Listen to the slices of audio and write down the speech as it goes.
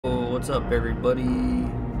what's up, everybody?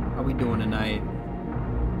 How we doing tonight?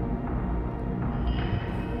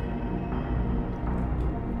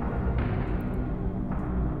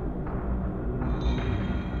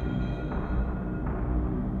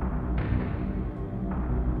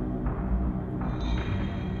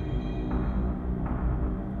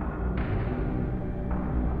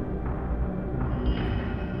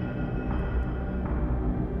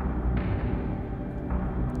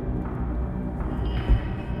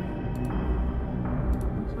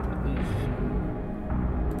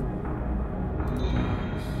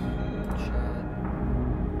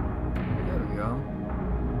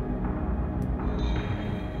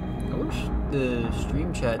 The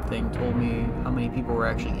stream chat thing told me how many people were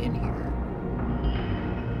actually in here.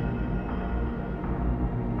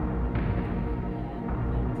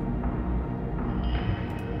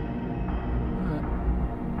 Alright.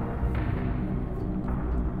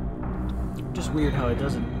 Just weird how it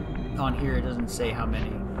doesn't, on here it doesn't say how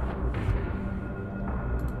many.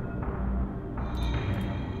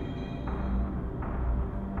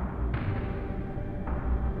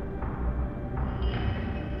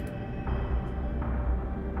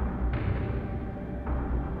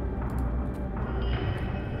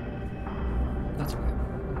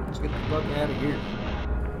 Out of here.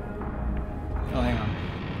 Oh, hang on.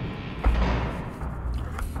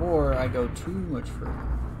 Before I go too much further,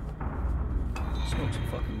 smoke some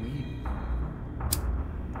fucking weed.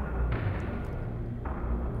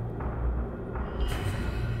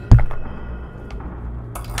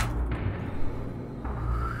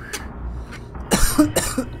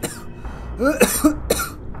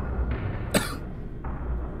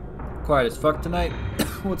 Quiet as fuck tonight.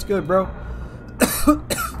 What's good, bro?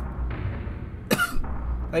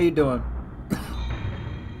 How you doing?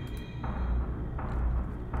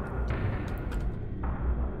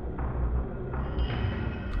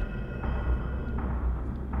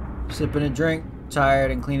 Sipping a drink,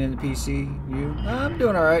 tired and cleaning the PC. You? I'm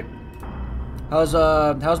doing all right. How's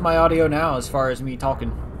my audio now as far as me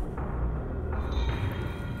talking?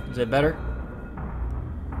 Is it better?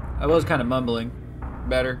 I was kind of mumbling.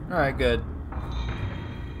 Better. All right, good.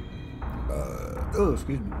 Oh,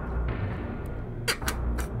 excuse me.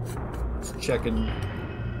 Checking.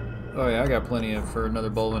 Oh yeah, I got plenty of for another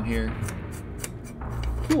bowl in here.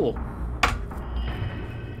 Cool.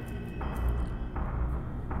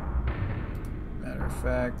 Matter of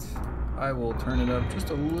fact, I will turn it up just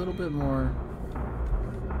a little bit more.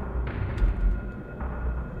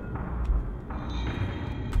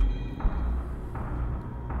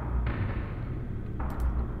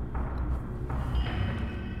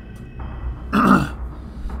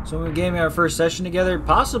 So we're gaming our first session together,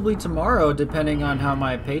 possibly tomorrow, depending on how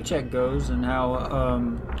my paycheck goes and how,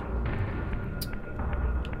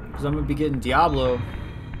 because I'm gonna be getting Diablo.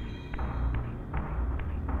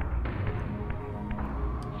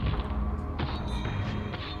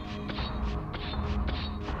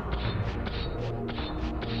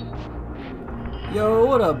 Yo,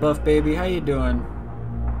 what up, Buff Baby? How you doing?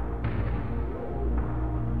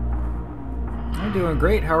 I'm doing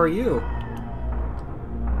great. How are you?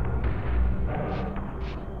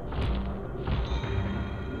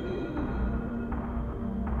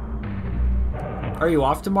 Are you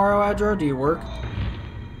off tomorrow, Adro? Do you work?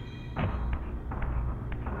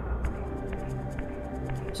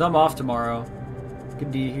 So I'm off tomorrow.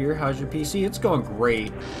 Good to hear. How's your PC? It's going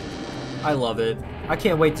great. I love it. I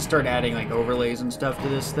can't wait to start adding like overlays and stuff to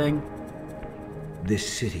this thing. This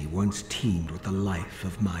city once teemed with the life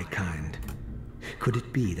of my kind. Could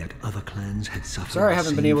it be that other clans had suffered? Sorry I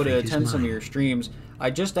haven't been able to attend some of your streams. I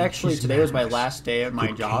just actually, today was my last day at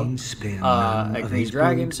my job at Green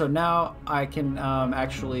Dragon, so now I can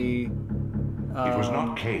actually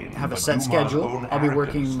have a set schedule. I'll be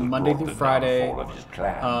working Monday through Friday,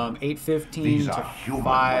 8:15 to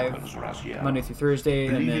 5, Monday through Thursday,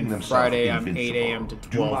 and then Friday I'm 8 a.m. to 12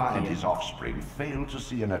 p.m. and his offspring failed to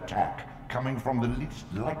see an attack coming from the least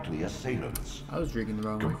likely assailants. I was drinking the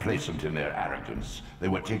wrong way. Complacent in their arrogance, they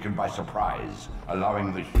were taken by surprise,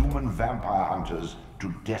 allowing the human vampire hunters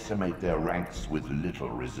to decimate their ranks with little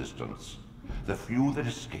resistance. The few that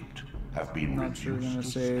escaped have been Not sure reduced gonna to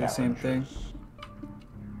say the same thing.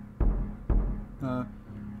 Work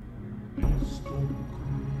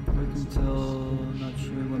until not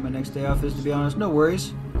sure when my next day off is, to be honest. No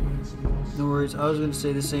worries. No worries. I was gonna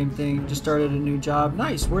say the same thing. Just started a new job.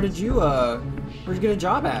 Nice. Where'd you get a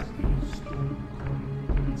job at?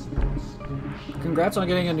 Congrats on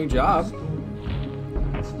getting a new job.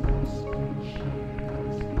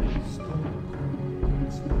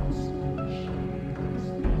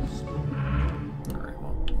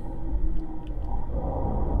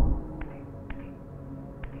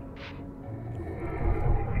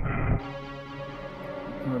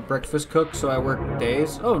 breakfast cook, so I work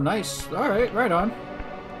days. Oh, nice. All right, right on.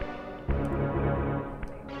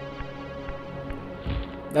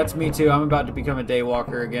 That's me too. I'm about to become a day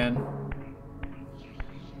walker again.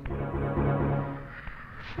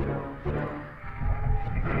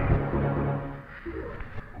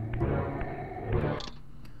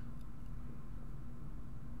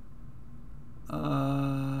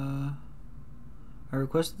 I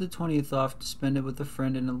requested the 20th off to spend it with a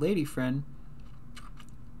friend and a lady friend,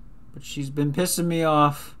 but she's been pissing me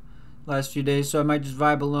off last few days, so I might just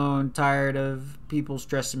vibe alone, tired of people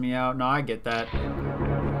stressing me out. No, I get that.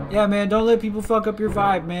 Yeah, man, don't let people fuck up your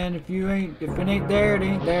vibe, man. If it ain't there, it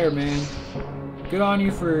ain't there, man. Good on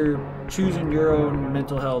you for choosing your own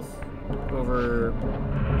mental health over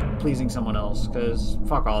pleasing someone else, because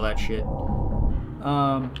fuck all that shit.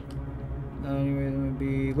 Anyway, I'm gonna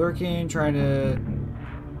be lurking, trying to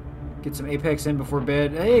get some Apex in before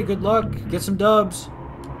bed. Hey, good luck. Get some dubs.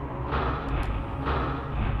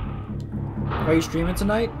 Are you streaming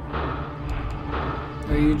tonight?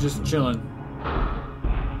 Or are you just chilling?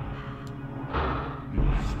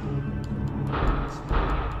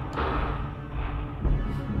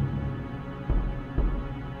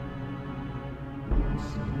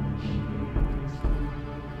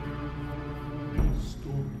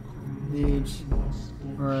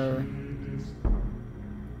 Or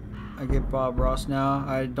I get Bob Ross now.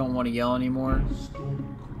 I don't want to yell anymore.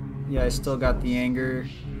 Yeah, I still got the anger.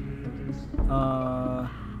 I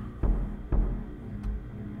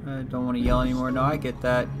don't want to yell anymore. No, I get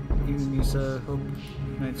that. Even Misa, hope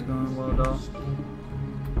night's going well though.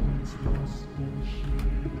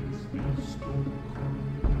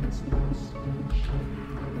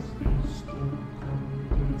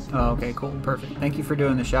 Oh, okay, cool, perfect. Thank you for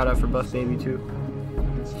doing the shout out for Buff Baby too.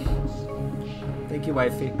 Thank you,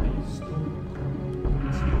 wifey.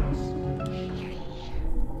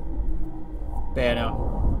 But yeah,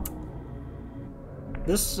 no.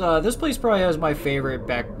 This place probably has my favorite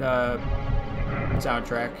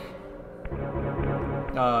soundtrack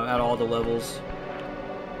at all the levels.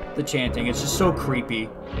 The chanting, it's just so creepy.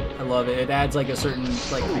 I love it. It adds like a certain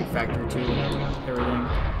like creep factor to everything.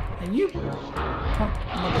 And you punk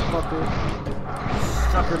motherfucker,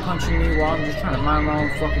 sucker punching me while I'm just trying to mind my own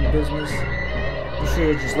fucking business. You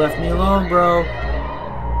should have just left me alone, bro.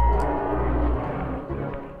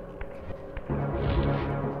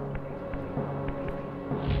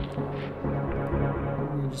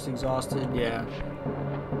 You're just exhausted, yeah.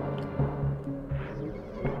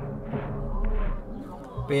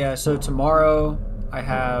 But yeah, so tomorrow I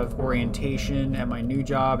have orientation at my new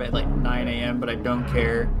job at like 9 a.m., but I don't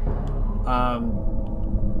care.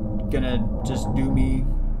 Gonna just do me.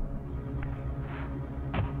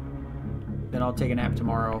 Then I'll take a nap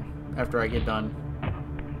tomorrow after I get done.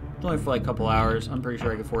 It's only for like a couple hours. I'm pretty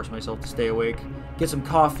sure I can force myself to stay awake. Get some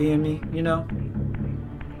coffee in me, you know?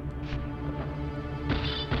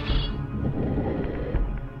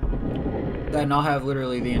 Then I'll have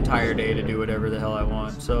literally the entire day to do whatever the hell I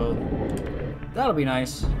want. So that'll be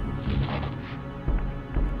nice.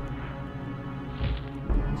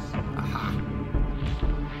 Aha.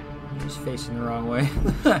 Just facing the wrong way.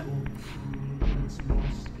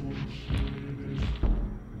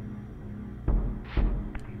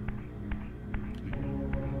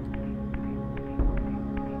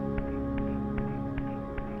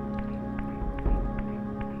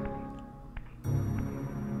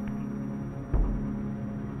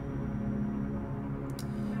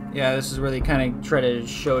 Yeah, this is where they kind of try to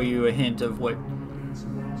show you a hint of what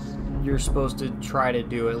you're supposed to try to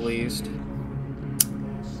do at least.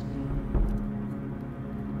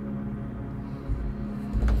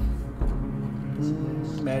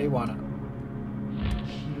 Marijuana.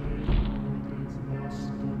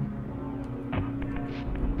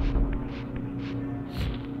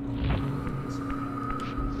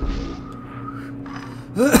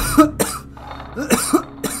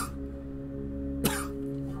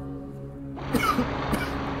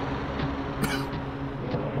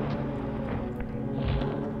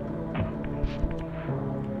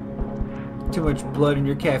 Too much blood in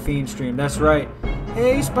your caffeine stream. That's right.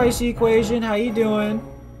 Hey, Spicy Equation, how you doing?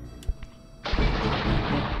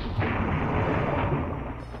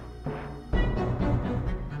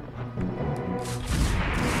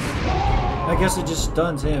 I guess it just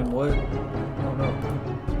stuns him. What? I don't know.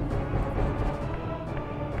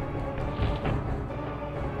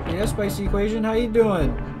 Yeah, Spicy Equation, how you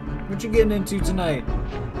doing? What you getting into tonight?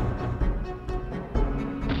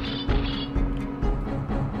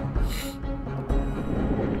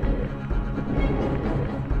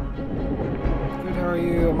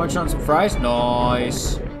 Munch on some fries?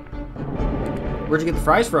 Nice. Where'd you get the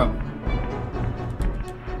fries from?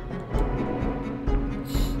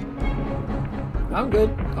 I'm good.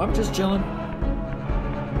 I'm just chilling.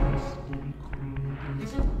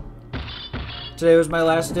 Today was my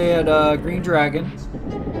last day at Green Dragon.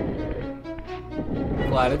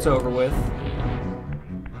 Glad it's over with.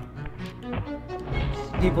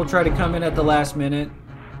 People try to come in at the last minute.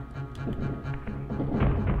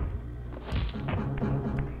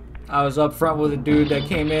 I was up front with a dude that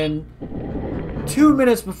came in 2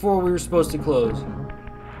 minutes before we were supposed to close.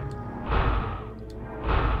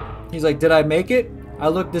 He's like, did I make it? I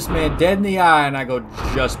look this man dead in the eye and I go,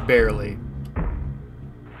 just barely.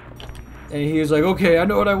 And he was like, okay, I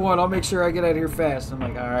know what I want. I'll make sure I get out of here fast. I'm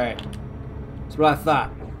like, alright. That's what I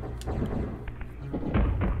thought.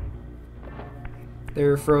 They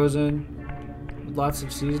were frozen. With lots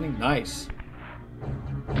of seasoning. Nice.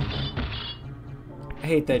 I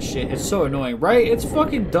hate that shit. It's so annoying, right? It's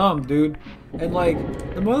fucking dumb, dude. And like,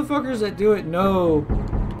 the motherfuckers that do it know...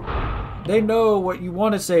 They know what you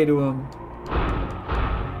want to say to them.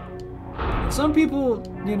 And some people,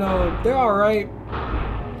 you know, they're alright.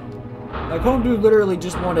 Like, home dude literally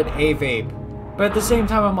just wanted a vape. But at the same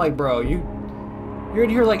time, I'm like, bro, you're in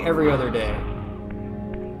here like every other day.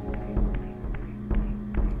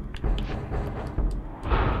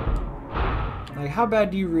 Like, how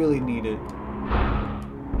bad do you really need it?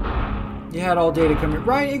 You had all day to come here.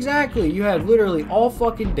 Right, exactly. You had literally all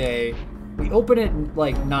fucking day. We open at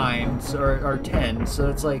like 9 or 10, so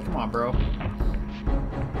it's like, come on, bro.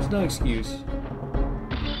 There's no excuse.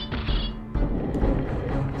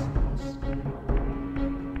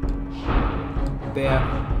 But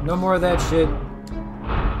yeah, no more of that shit.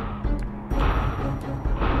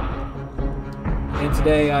 And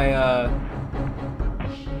today I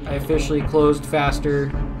officially closed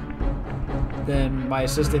faster than my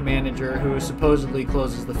assistant manager, who supposedly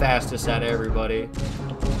closes the fastest out of everybody.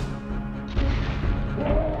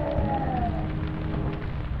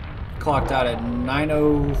 Clocked out at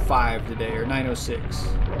 9:05 today, or 9:06.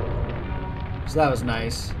 So that was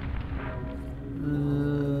nice.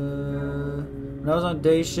 When I was on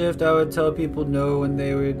day shift, I would tell people no when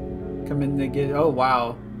they would come in to get... Oh,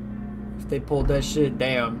 wow. If they pulled that shit,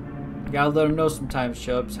 damn. You gotta let them know sometimes,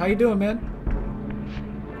 Chubbs. How you doing, man?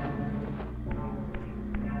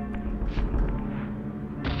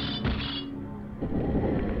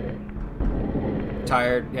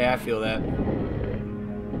 Tired. Yeah, I feel that.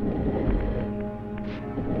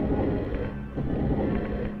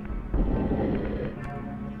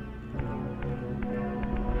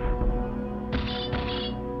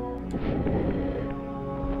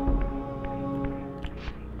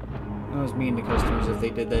 I was mean to customers if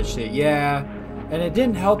they did that shit. Yeah. And it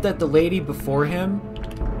didn't help that the lady before him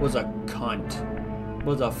was a cunt.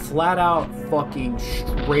 Was a flat out fucking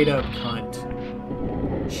straight up cunt.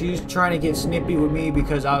 She's trying to get snippy with me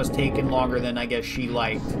because I was taking longer than I guess she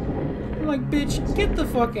liked. I'm like, bitch, get the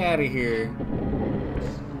fuck out of here.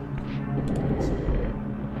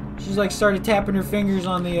 She's like started tapping her fingers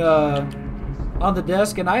on the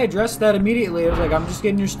desk, and I addressed that immediately. I was like, I'm just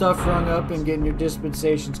getting your stuff rung up and getting your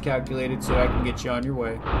dispensations calculated so I can get you on your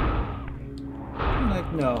way. I'm like,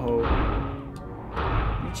 no.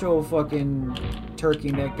 Get your old fucking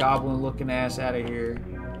turkey neck goblin looking ass out of here.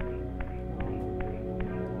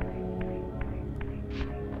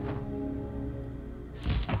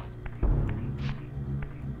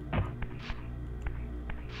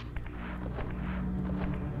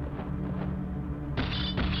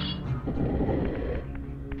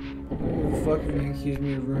 Fucking accuse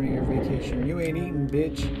me of ruining your vacation. You ain't eating,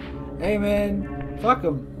 bitch. Hey, man. Fuck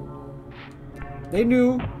them. They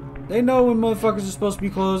knew. They know when motherfuckers are supposed to be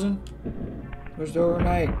closing. Closed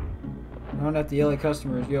overnight. I don't have to yell at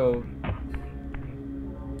customers. Yo.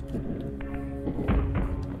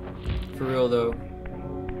 For real, though.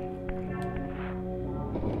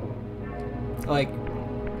 Like,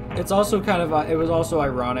 it's also kind of... It was also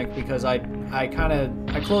ironic because I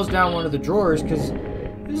closed down one of the drawers because...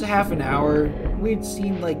 It was half an hour. We'd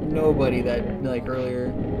seen like nobody that like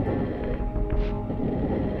earlier.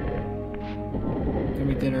 Give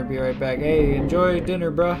me dinner, be right back. Hey, enjoy dinner,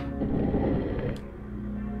 bruh.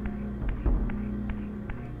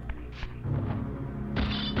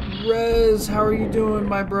 Rez, how are you doing,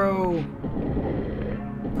 my bro?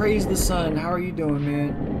 Praise the sun. How are you doing,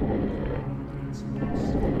 man?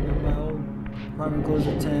 My apartment closed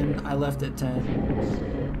at 10. I left at 10.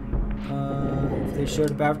 If they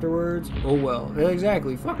showed up afterwards, oh well. Yeah,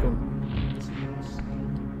 exactly, fuck them.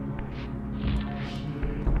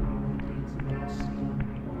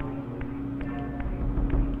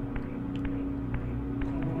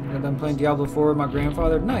 got done playing Diablo 4 with my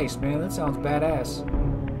grandfather. Nice, man. That sounds badass.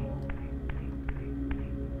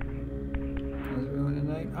 How's it going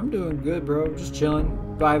tonight? I'm doing good, bro. Just chilling,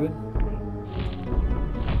 vibing.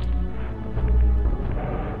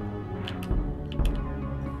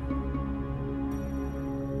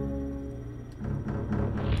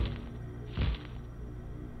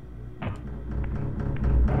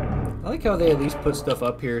 I like how they at least put stuff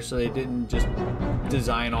up here so they didn't just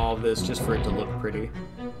design all of this just for it to look pretty.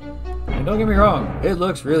 And don't get me wrong, it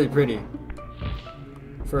looks really pretty.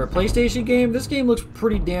 For a PlayStation game, this game looks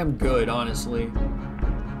pretty damn good, honestly.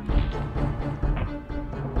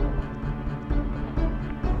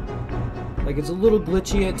 Like, it's a little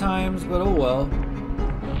glitchy at times, but oh well.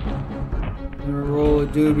 I'm gonna roll a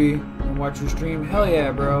doobie and watch your stream. Hell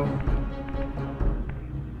yeah, bro.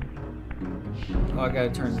 Oh, I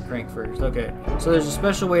gotta turn the crank first. Okay, so there's a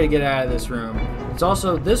special way to get out of this room. It's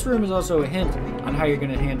also, this room is also a hint on how you're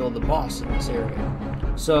gonna handle the boss in this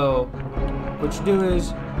area. So, what you do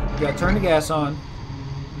is, you gotta turn the gas on.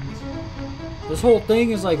 This whole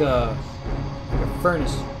thing is like a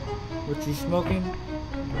furnace. What you smoking?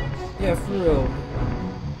 Yeah, for real.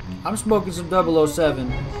 I'm smoking some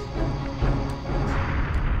 007.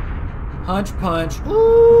 Hunch punch.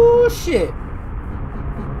 Ooh, shit.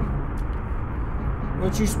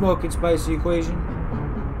 What you smoking, Spicy Equation?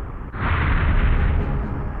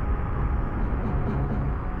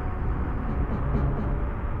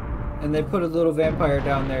 And they put a little vampire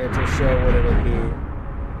down there to show what it'll do.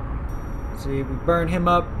 See, we burn him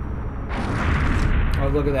up. Oh,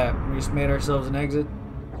 look at that. We just made ourselves an exit.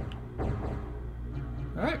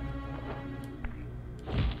 Alright.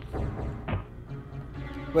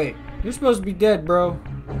 Wait, you're supposed to be dead, bro.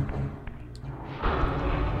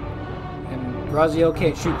 Raziel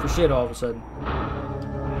can't shoot for shit all of a sudden.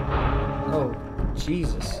 Oh,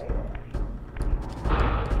 Jesus.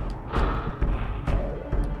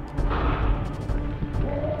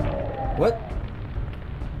 What?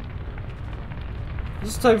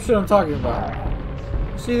 This is the type of shit I'm talking about.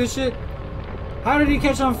 See this shit? How did he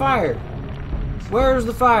catch on fire? Where's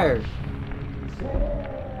the fire?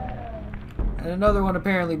 And another one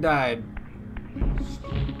apparently died.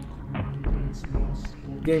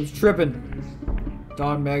 Game's tripping.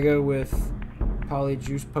 Dawn Mega with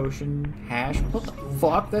Polyjuice Potion Hash. What the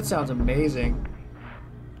fuck? That sounds amazing.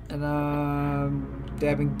 And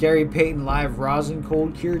dabbing Gary Payton Live Rosin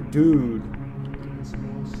Cold Cure. Dude.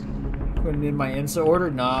 Putting in my Insta order.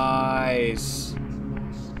 Nice.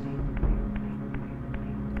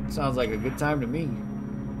 Sounds like a good time to me.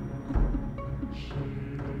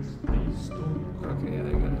 Okay,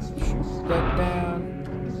 I gotta shoot that down.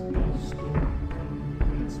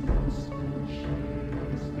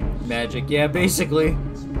 Magic, yeah, basically.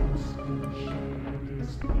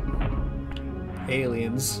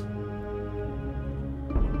 Aliens.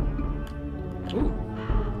 Ooh.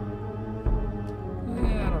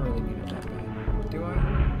 Yeah, I don't really need it that bad. Do I?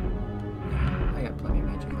 I got plenty of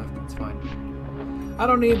magic left, it's fine. I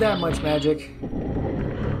don't need that much magic.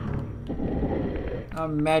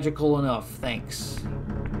 I'm magical enough, thanks.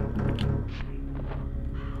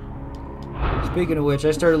 Speaking of which,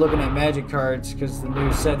 I started looking at magic cards because the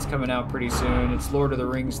new set's coming out pretty soon. It's Lord of the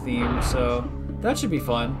Rings themed, so that should be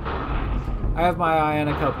fun. I have my eye on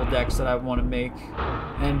a couple decks that I want to make,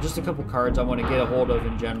 and just a couple cards I want to get a hold of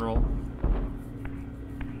in general.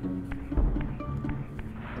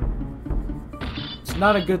 It's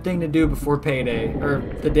not a good thing to do before payday, or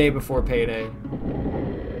the day before payday.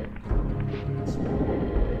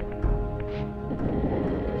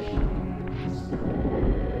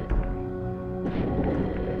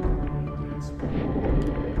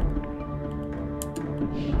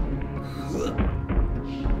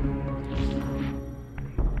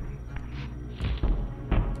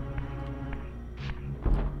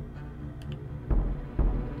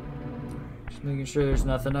 Making sure there's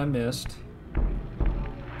nothing I missed.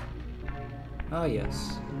 Ah,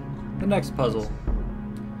 yes. The next puzzle.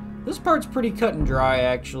 This part's pretty cut and dry,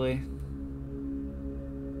 actually.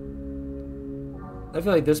 I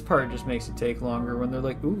feel like this part just makes it take longer when they're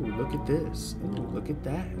like, ooh, look at this. Ooh, look at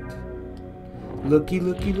that. Looky,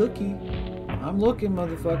 looky, looky. I'm looking,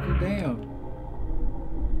 motherfucker. Damn.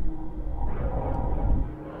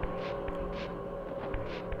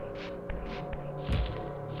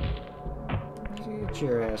 Get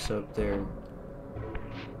your ass up there.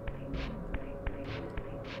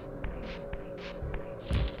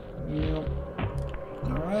 Yep.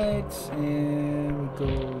 Alright, and it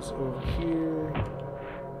goes over here.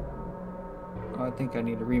 Oh, I think I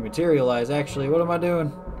need to rematerialize, actually. What am I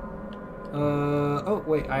doing? Oh,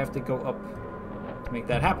 wait, I have to go up to make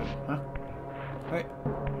that happen, huh? Alright,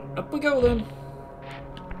 up we go then.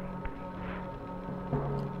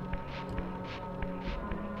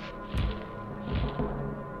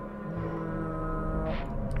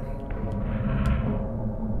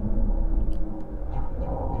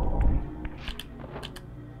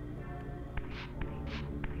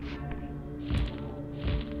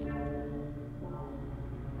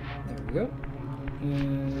 There we go.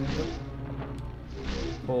 And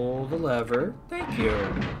pull the lever. Thank you.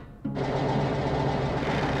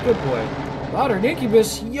 Good boy. Modern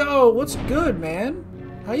Incubus. Yo, what's good, man?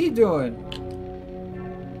 How you doing?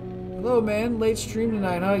 Hello, man. Late stream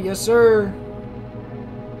tonight, huh? Yes, sir.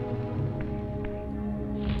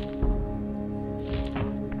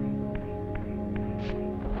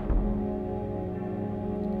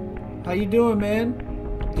 How you doing, man?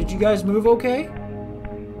 Did you guys move okay?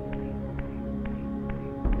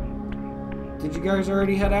 Did you guys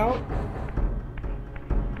already head out?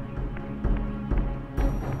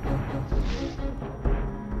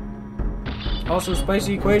 Also,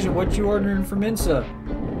 Spicy Equation, what you ordering from Mensa?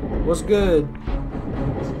 What's good?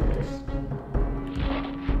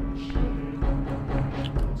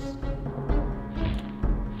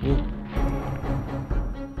 Ooh.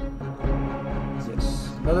 Yes,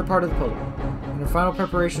 another part of the puzzle. And the final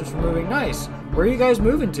preparations for moving. Nice. Where are you guys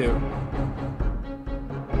moving to?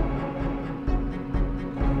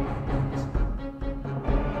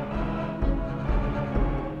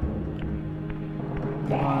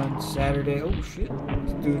 On Saturday. Oh shit.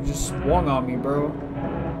 This dude just swung on me, bro.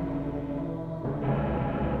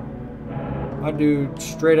 My dude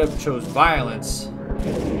straight up chose violence.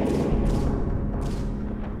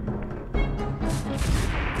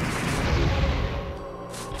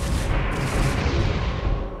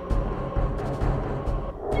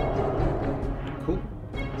 Cool.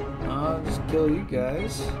 I'll just kill you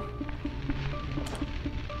guys.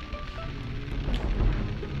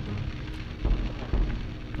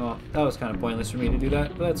 Oh, that was kind of pointless for me to do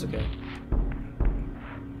that, but that's okay.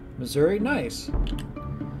 Missouri, nice.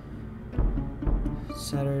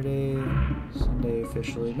 Saturday, Sunday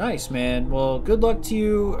officially. Nice, man. Well, good luck to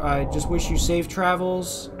you. I just wish you safe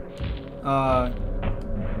travels.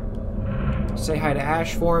 Say hi to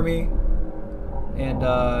Ash for me. And,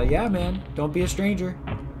 yeah, man. Don't be a stranger.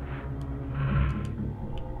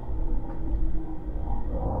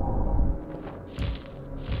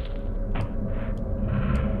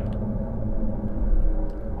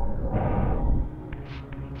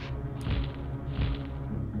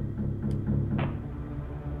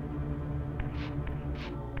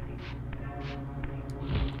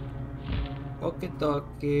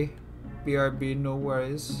 Okay. BRB, no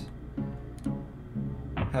worries.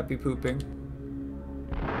 Happy pooping.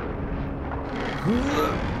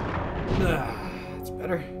 It's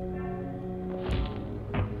better.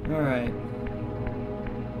 Alright.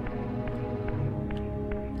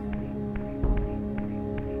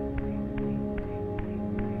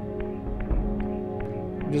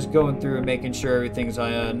 I'm just going through and making sure everything's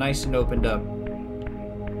nice and opened up.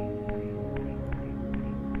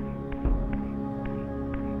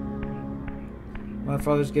 My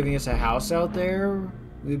father's giving us a house out there.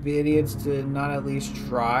 We'd be idiots to not at least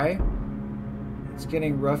try. It's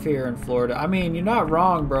getting rough here in Florida. I mean, you're not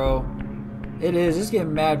wrong, bro. It is. It's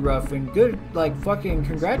getting mad rough. And good, like, fucking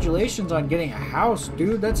congratulations on getting a house,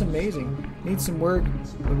 dude. That's amazing. Need some work.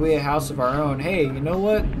 But we a house of our own. Hey, you know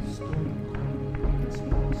what?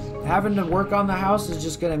 Having to work on the house is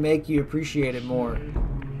just going to make you appreciate it more.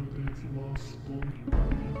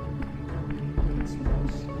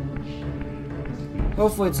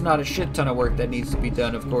 Hopefully it's not a shit ton of work that needs to be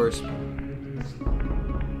done, of course.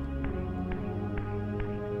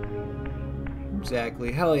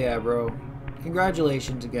 Exactly. Hell yeah, bro.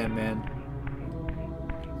 Congratulations again, man.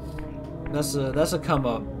 That's a come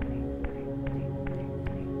up.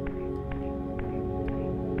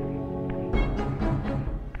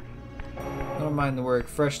 I don't mind the work.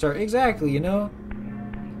 Fresh start. Exactly, you know?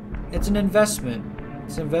 It's an investment.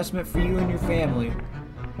 It's an investment for you and your family.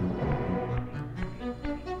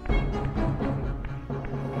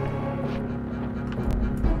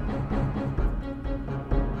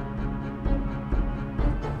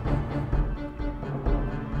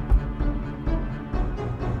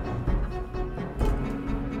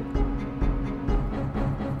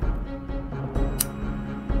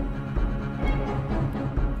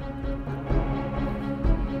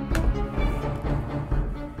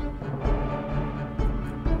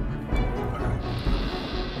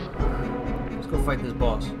 Fight this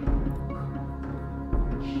boss.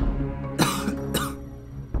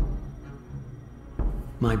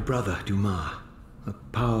 My brother Dumas, a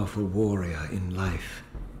powerful warrior in life.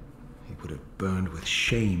 He would would have burned with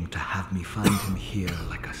shame to have me find him here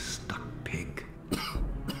like a stuck pig.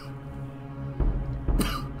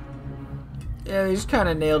 Yeah, he just kind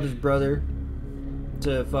of nailed his brother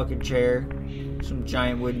to a fucking chair. Some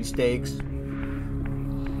giant wooden stakes.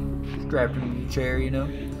 Strapped him to the chair, you know.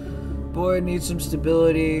 Boy, it needs some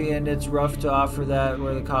stability, and it's rough to offer that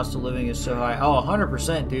where the cost of living is so high. Oh,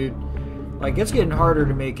 100%, dude. Like, it's getting harder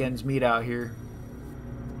to make ends meet out here.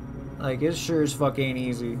 Like, it sure as fuck ain't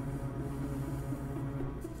easy.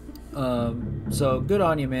 So, good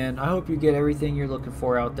on you, man. I hope you get everything you're looking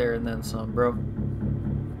for out there and then some, bro.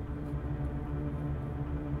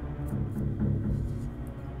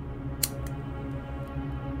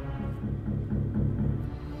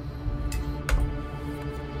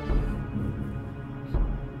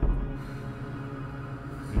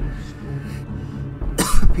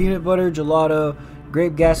 Peanut butter, gelato,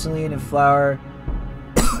 grape gasoline, and flour.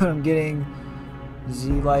 I'm getting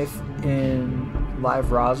Z-Life in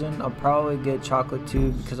live rosin. I'll probably get chocolate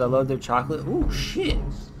too because I love their chocolate. Ooh, shit.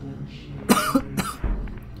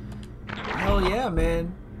 Hell yeah,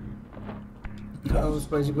 man. Oh,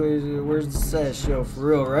 spicy crazy. Where's the sesh? Yo, for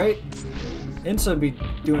real, right? Insta be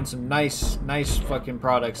doing some nice fucking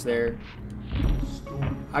products there.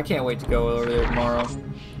 I can't wait to go over there tomorrow.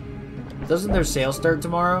 Doesn't their sale start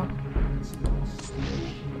tomorrow?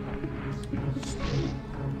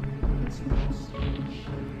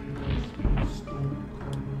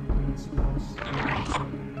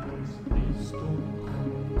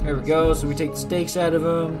 There we go. So we take the steaks out of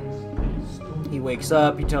him. He wakes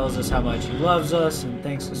up. He tells us how much he loves us and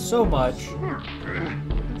thanks us so much.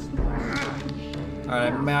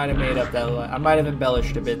 Alright, I might have made up that. I might have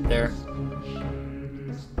embellished a bit there.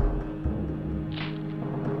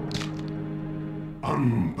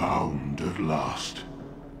 Unbound at last.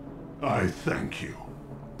 I thank you,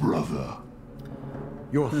 brother.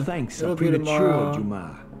 Your thanks are premature,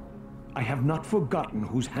 Juma. I have not forgotten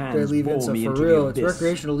whose hands bore me into the abyss. It's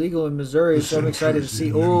recreational legal in Missouri, so I'm excited to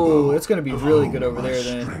see. Oh, it's gonna be really good over there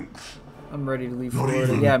then. I'm ready to leave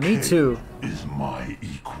Florida. Yeah, me too. Is my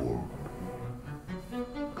equal.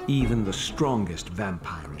 Even the strongest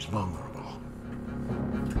vampire is vulnerable.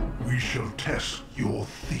 We shall test your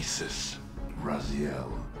thesis,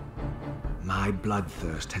 Raziel. My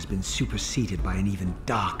bloodthirst has been superseded by an even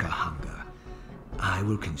darker hunger. I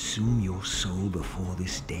will consume your soul before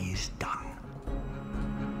this day is done.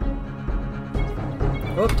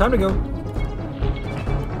 Oh, time to go.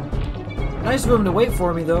 Nice of him to wait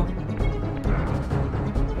for me, though.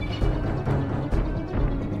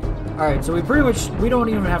 Alright, so we don't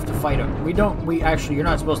even have to fight him. Actually, you're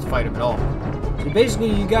not supposed to fight him at all. So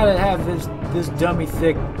basically, you gotta have this dummy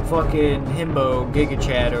thick fucking himbo Giga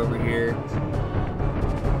Chad over here.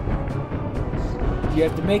 You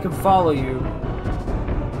have to make him follow you.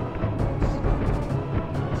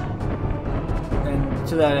 And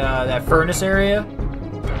to that furnace area.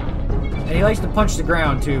 And he likes to punch the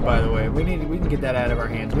ground too, by the way. We can get that out of our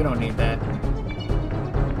hands. We don't need that.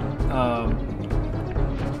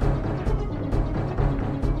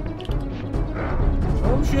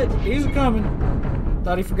 Oh shit, he's coming.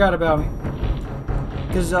 Thought he forgot about me.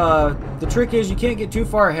 Because the trick is you can't get too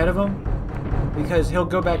far ahead of him because he'll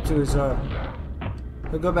go back to his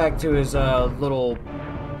little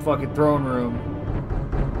fucking throne room.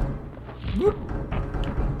 Whoop.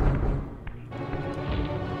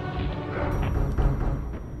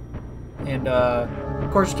 And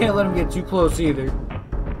of course you can't let him get too close either.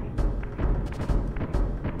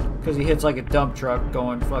 Because he hits like a dump truck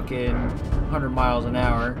going fucking 100 miles an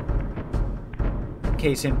hour. In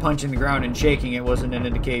case him punching the ground and shaking it wasn't an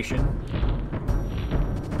indication.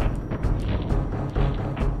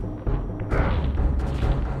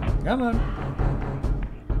 Come on.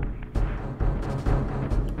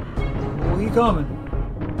 Oh, he coming.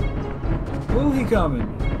 Oh, he coming.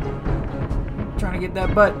 Trying to get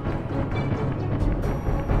that butt.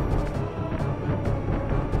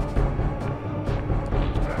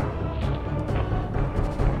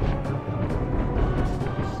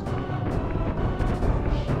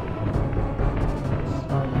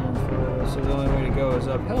 So the only way to go is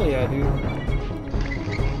up. Hell yeah, dude.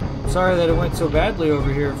 Sorry that it went so badly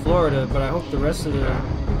over here in Florida, but I hope the rest of the...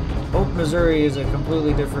 Hope Missouri is a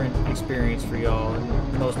completely different experience for y'all in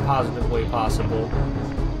the most positive way possible.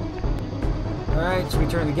 Alright, so we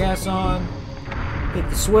turn the gas on, hit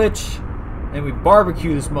the switch, and we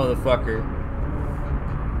barbecue this motherfucker.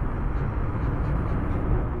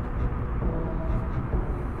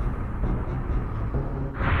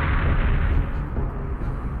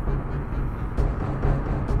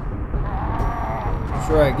 That's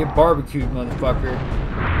right, get barbecued, motherfucker.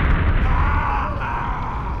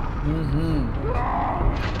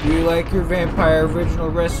 Mm-hmm. Do you like your vampire original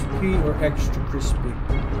recipe or extra crispy?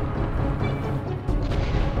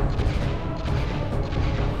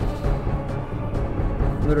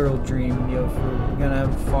 Literal dream, yo. We're gonna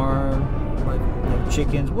have a farm, like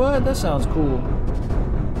chickens. What? That sounds cool.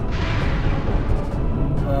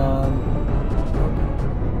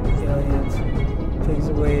 Aliens takes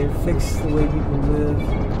away, fix the way people live.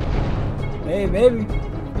 Hey, maybe.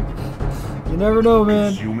 You never know,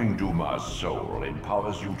 man. Consuming Duma's soul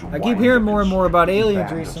empowers you to I keep hearing more and more about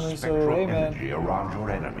aliens recently, so hey, man. Around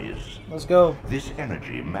your enemies. Let's go. This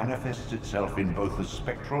energy manifests itself in both the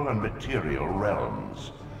spectral and material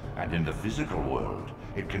realms. And in the physical world,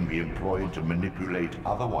 it can be employed to manipulate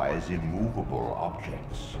otherwise immovable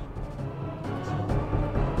objects.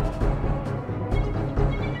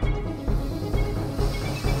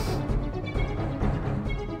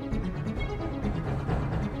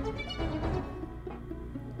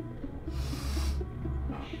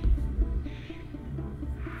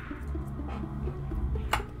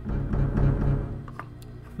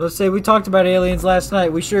 Let's say we talked about aliens last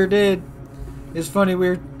night. We sure did. It's funny,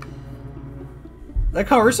 that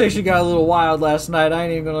conversation got a little wild last night. I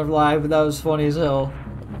ain't even gonna lie, but that was funny as hell.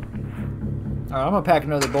 Alright, I'm gonna pack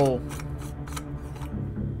another bowl.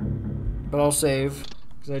 But I'll save,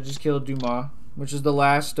 because I just killed Dumas, which is the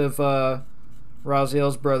last of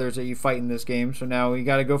Raziel's brothers that you fight in this game. So now we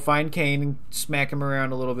gotta go find Kain and smack him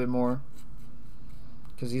around a little bit more.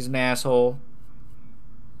 Because he's an asshole.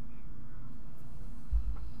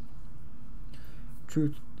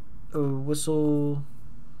 Truth. Whistleblower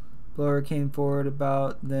came forward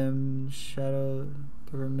about them shadow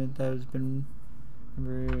government that has been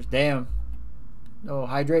years. Damn. Oh,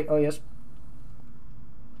 hydrate. Oh, yes.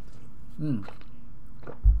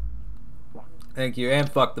 Thank you. And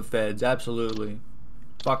fuck the feds. Absolutely.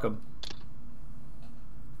 Fuck them.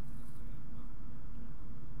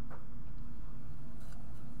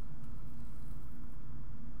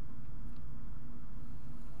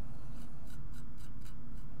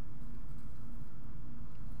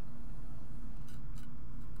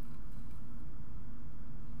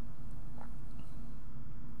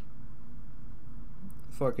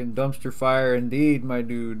 Fucking dumpster fire indeed, my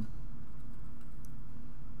dude.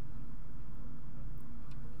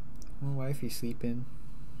 My wifey sleeping.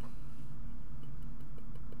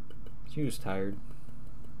 She was tired.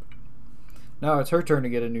 Now it's her turn to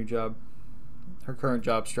get a new job. Her current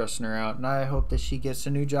job's stressing her out, and I hope that she gets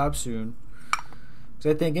a new job soon.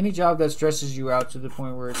 Because I think any job that stresses you out to the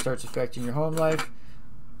point where it starts affecting your home life,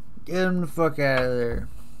 get them the fuck out of there.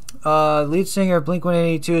 Lead singer of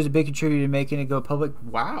Blink-182 is a big contributor to making it go public.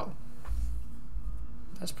 Wow.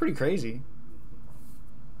 That's pretty crazy.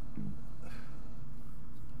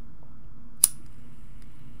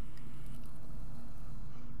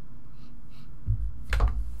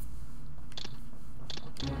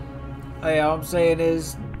 Hey, all I'm saying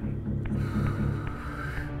is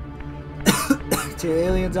to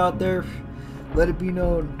aliens out there, let it be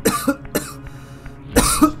known.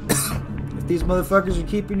 If these motherfuckers are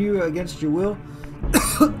keeping you against your will,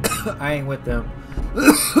 I ain't with them.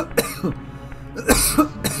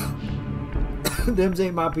 Them's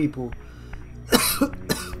ain't my people.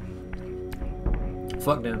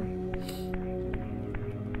 Fuck them.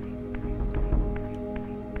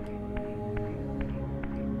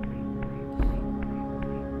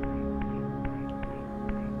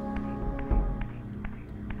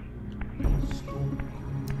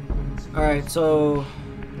 Alright, so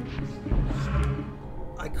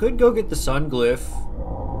I could go get the sun glyph.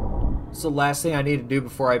 It's the last thing I need to do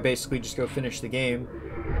before I basically just go finish the game.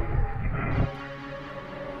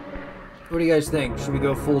 What do you guys think? Should we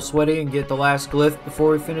go full sweaty and get the last glyph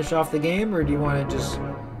before we finish off the game, or do you want to just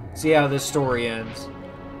see how this story ends?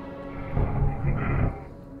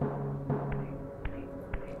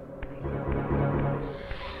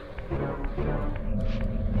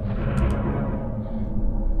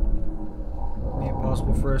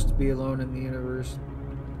 Impossible for us to be alone in the universe.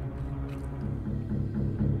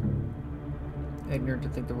 Ignorant to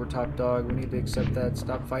think that we're top dog. We need to accept that.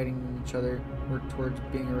 Stop fighting each other. Work towards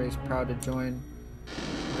being a race proud to join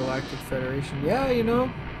the Galactic Federation. Yeah, you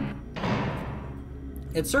know,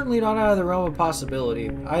 it's certainly not out of the realm of possibility.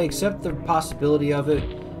 I accept the possibility of it.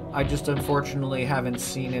 I just unfortunately haven't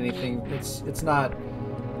seen anything. It's not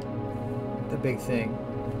the big thing.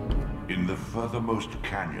 In the furthermost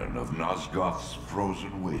canyon of Nosgoth's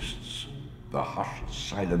frozen wastes, the hushed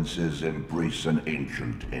silences embrace an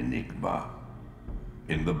ancient enigma.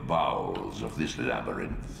 In the bowels of this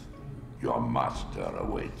labyrinth, your master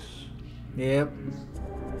awaits. Yep.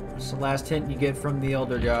 It's the last hint you get from the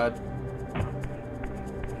Elder God.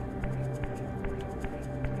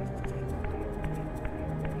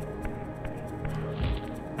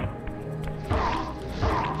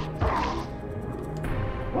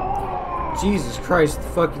 Jesus Christ, the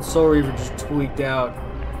fucking Soul Reaver just tweaked out.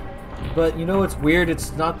 But you know what's weird?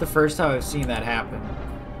 It's not the first time I've seen that happen.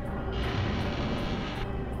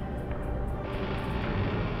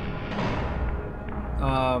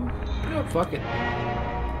 You know, fuck it.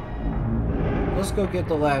 Let's go get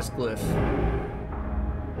the last glyph.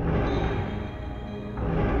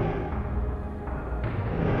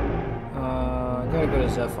 I gotta go to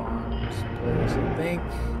Zephon's place, I think.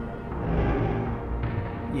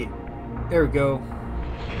 Yeah, there we go.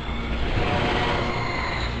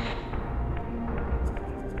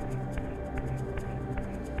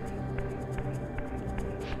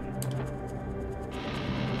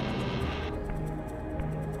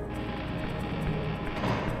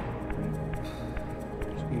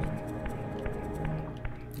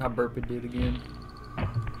 I burped it again.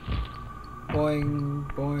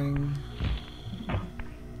 Boing, boing.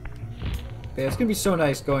 Yeah, it's gonna be so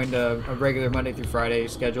nice going to a regular Monday through Friday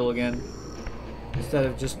schedule again, instead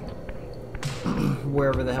of just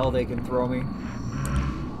wherever the hell they can throw me.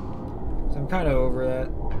 So I'm kind of over that.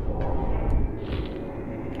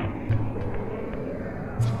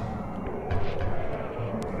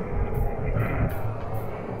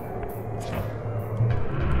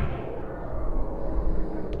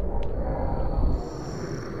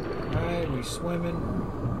 Swimming.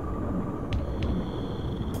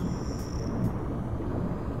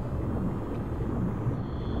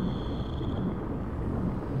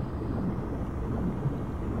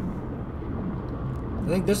 I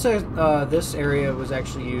think this area was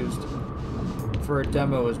actually used for a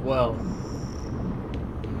demo as well.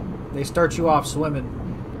 They start you off swimming.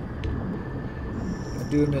 I'm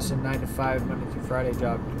doing this in 9 to 5 Monday through Friday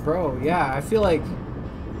job, bro. Yeah, I feel like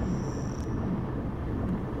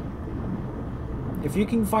if you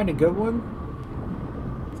can find a good one.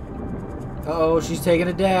 Uh-oh, she's taking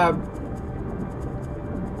a dab.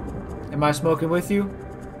 Am I smoking with you?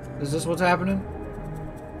 Is this what's happening?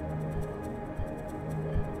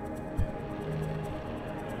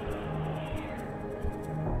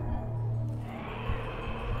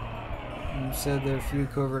 You said there are a few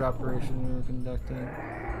covert operations we were conducting.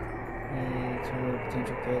 It's a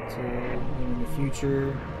potential threat to them in the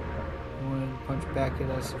future. Wanted to punch back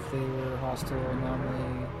at us if they were hostile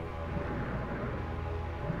anomaly.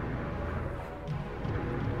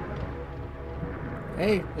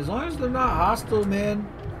 Hey, as long as they're not hostile, man.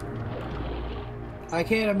 I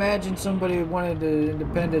can't imagine somebody wanted to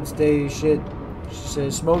Independence Day shit. She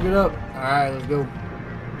says, smoke it up. Alright, let's go.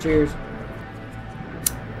 Cheers.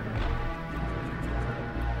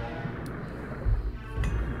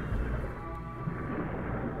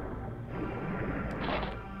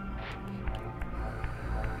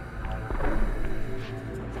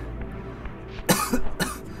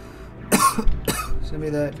 Send me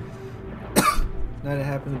that. Night it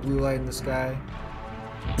happened, the blue light in the sky.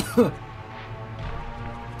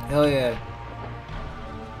 Hell yeah.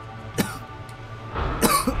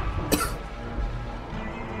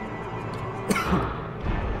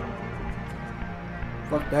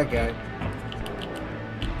 Fuck that guy.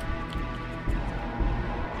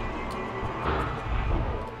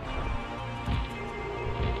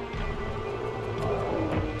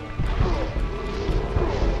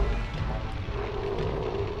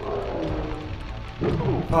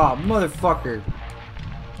 Oh, motherfucker.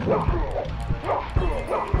 Oh,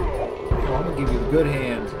 I'm gonna give you a good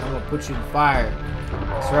hand. I'm gonna put you in fire.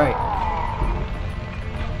 That's right.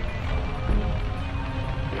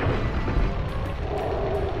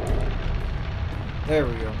 There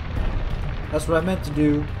we go. That's what I meant to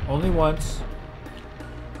do. Only once.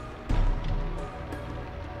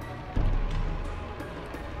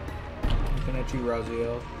 Looking at you,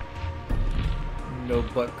 Raziel. No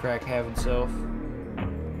butt crack having self.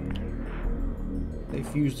 They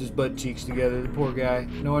fused his butt cheeks together, the poor guy.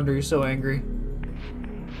 No wonder he's so angry.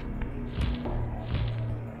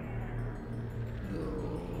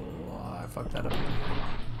 Oh, I fucked that up.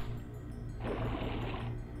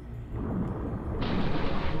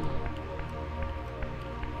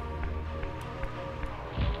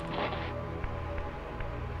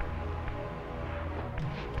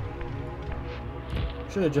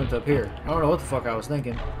 Should have jumped up here. I don't know what the fuck I was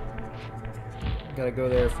thinking. Gotta go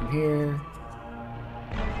there from here.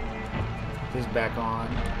 Put this back on.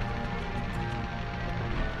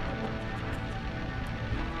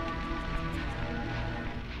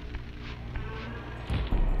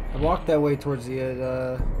 I walked that way towards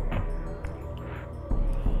the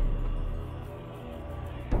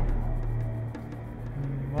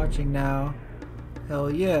I'm watching now.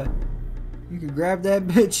 Hell yeah. You can grab that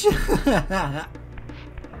bitch.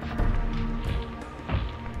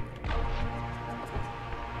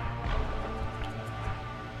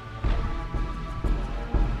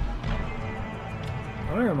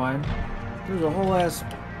 Oh, never mind. There's a whole ass...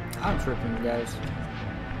 I'm tripping, guys.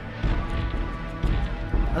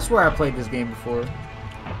 I swear I played this game before.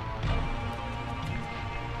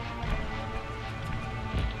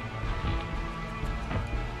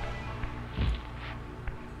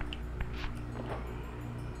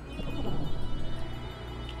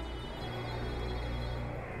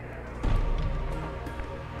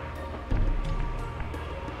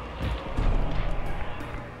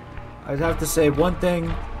 I have to say one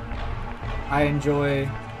thing I enjoy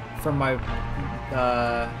from my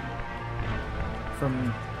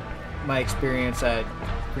experience at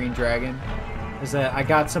Green Dragon is that I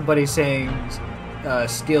got somebody saying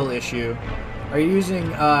skill issue. Are you using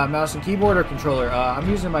mouse and keyboard or controller? I'm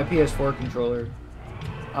using my PS4 controller.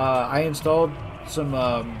 I installed some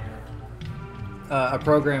a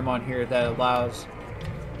program on here that allows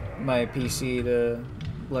my PC to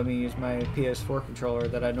let me use my PS4 controller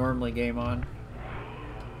that I normally game on.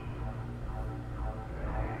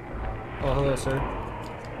 Oh, hello, sir.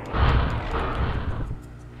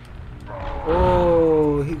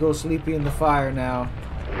 Oh, he goes sleepy in the fire now.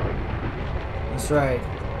 That's right.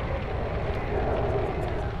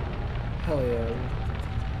 Hell yeah.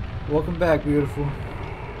 Welcome back, beautiful.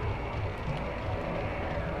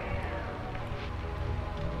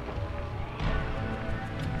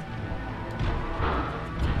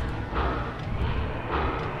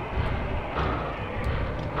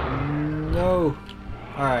 No.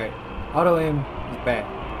 Alright. Auto aim is bad.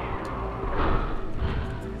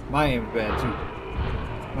 My aim is bad too.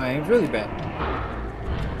 My aim's really bad.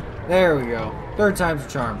 There we go. Third time's a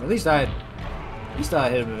charm. At least I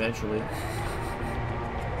hit him eventually.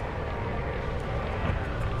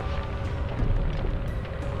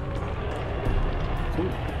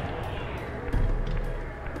 Cool.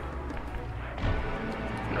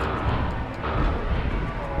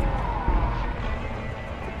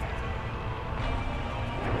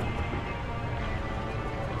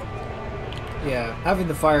 Yeah, having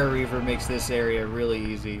the Fire Reaver makes this area really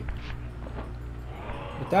easy.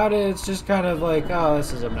 Without it, it's just kind of like, oh,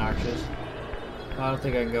 this is obnoxious. I don't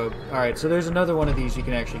think I can go... Alright, so there's another one of these you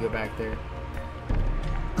can actually go back there.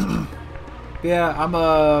 Yeah, I'm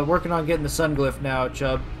working on getting the sun glyph now,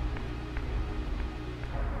 Chubb.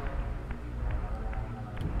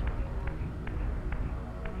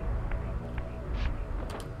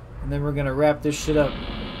 And then we're gonna wrap this shit up.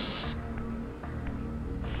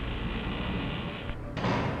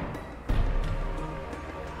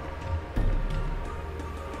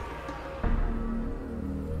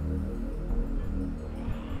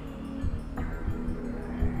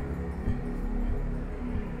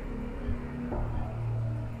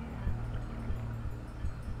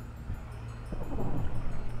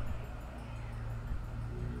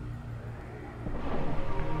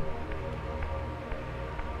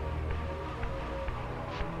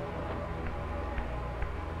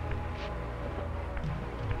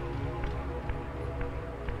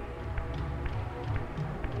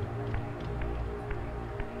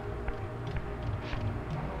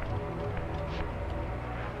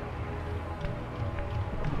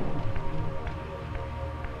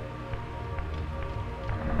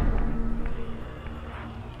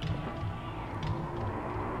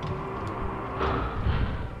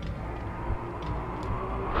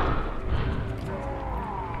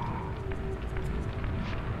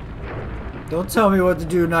 Don't tell me what to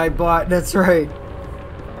do, Nightbot. That's right.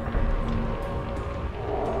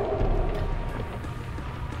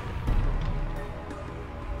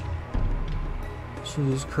 Shit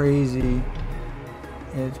is crazy.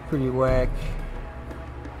 And it's pretty whack.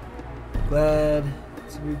 Glad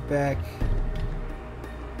to be back.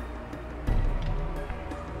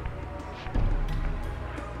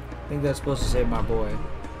 I think that's supposed to say my boy.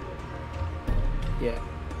 Yeah.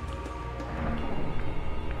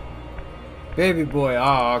 Baby boy.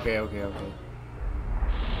 Oh, okay. Hell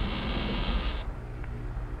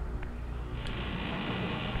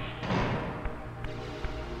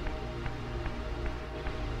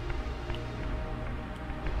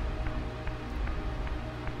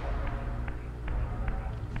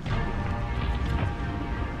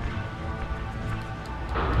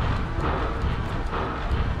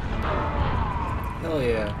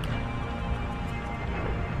yeah.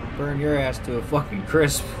 Burn your ass to a fucking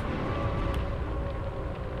crisp.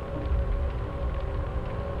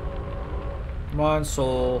 Come on,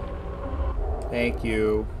 soul. Thank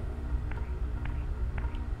you.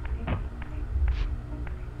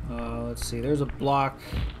 Let's see. There's a block.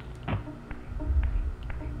 I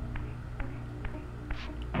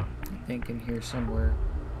think in here somewhere.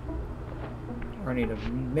 Or I need to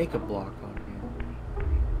make a block on here.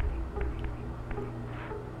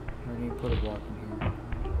 put a block in here.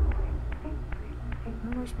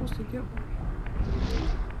 Where am I supposed to get one?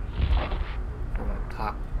 From up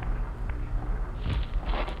top.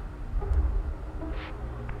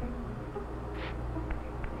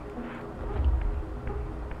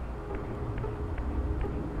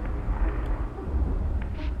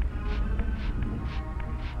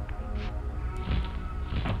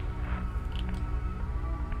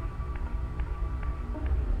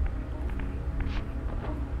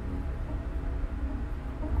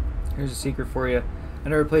 Here's a secret for you. I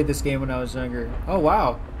never played this game when I was younger. Oh,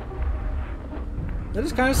 wow. That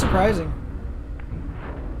is kind of surprising.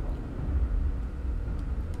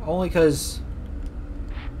 Only because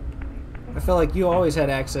I felt like you always had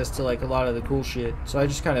access to like a lot of the cool shit. So I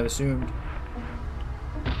just kind of assumed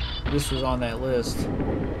this was on that list.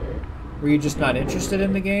 Were you just not interested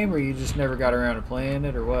in the game, or you just never got around to playing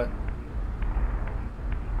it, or what?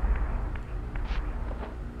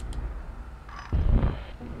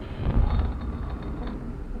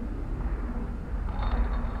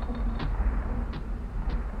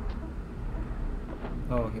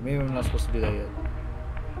 Oh, okay, maybe I'm not supposed to do that yet.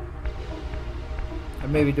 I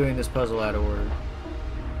may be doing this puzzle out of order.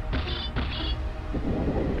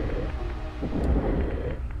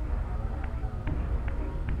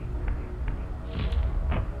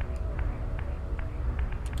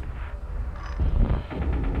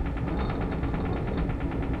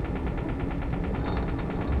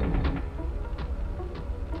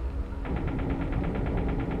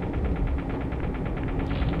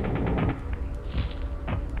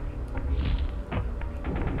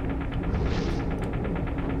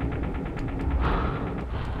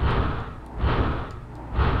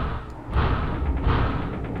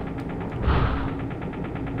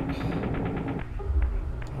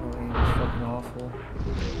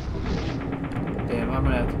 Damn, I'm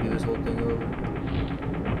gonna have to do this whole thing over.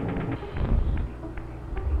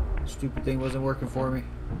 Stupid thing wasn't working for me.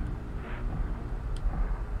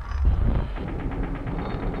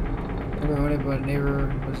 Everyone but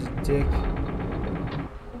neighbor was a dick.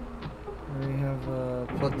 We have a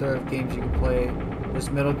plethora of games you can play. Is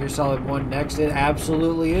Metal Gear Solid 1 next? It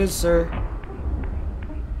absolutely is, sir.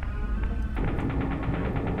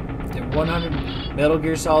 And 100 Metal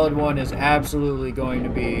Gear Solid 1 is absolutely going to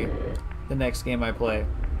be the next game I play.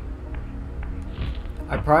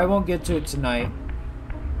 I probably won't get to it tonight.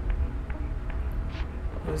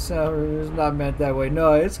 It's not meant that way.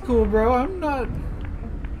 No, it's cool, bro. I'm not...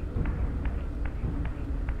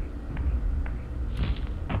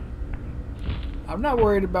 I'm not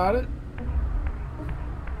worried about it.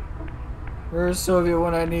 Where's Soviet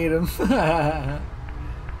when I need him?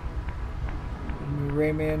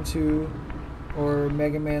 Rayman 2 or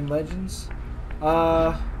Mega Man Legends?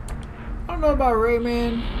 I don't know about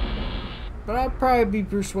Rayman, but I'd probably be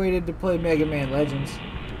persuaded to play Mega Man Legends.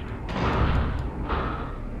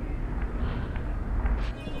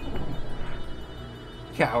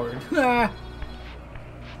 Coward.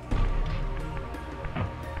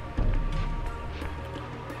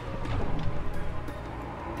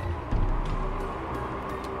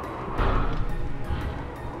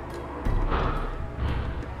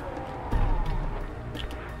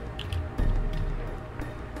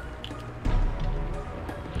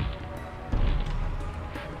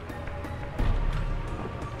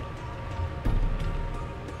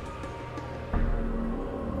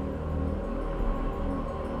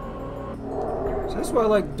 That's why I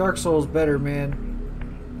like Dark Souls better, man.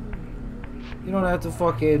 You don't have to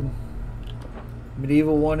fucking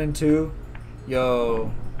Medieval 1 and 2.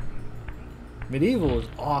 Yo. Medieval is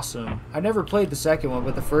awesome. I never played the second one,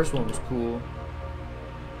 but the first one was cool.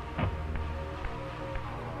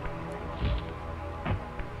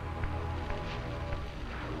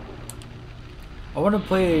 I want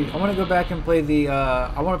to go back and play the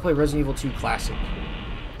I want to play Resident Evil 2 Classic.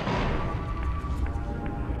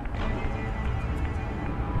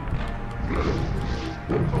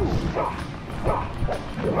 Give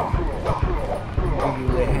you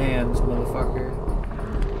the hands, motherfucker.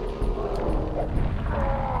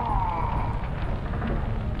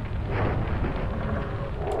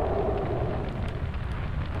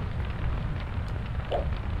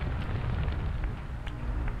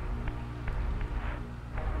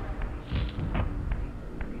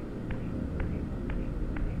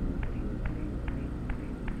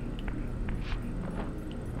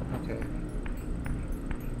 Okay.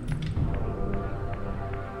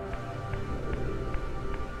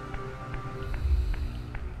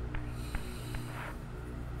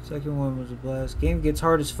 Second one was a blast. Game gets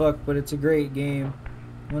hard as fuck, but it's a great game.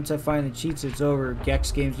 Once I find the cheats, it's over.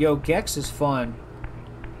 Gex games. Yo, Gex is fun.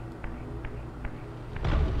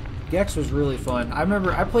 Gex was really fun. I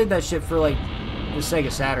remember I played that shit for like the Sega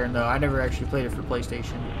Saturn though. I never actually played it for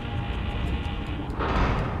PlayStation.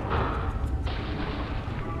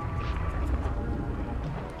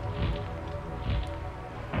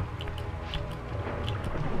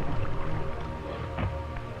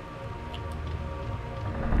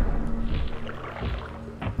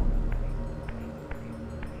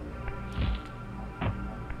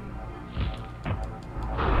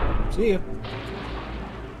 See ya.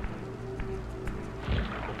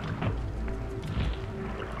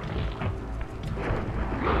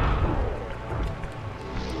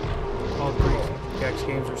 All three Gex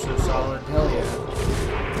games are so solid. Hell yeah.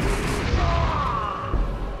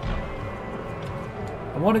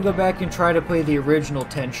 I want to go back and try to play the original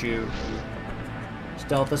Tenchu.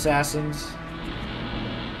 Stealth Assassins.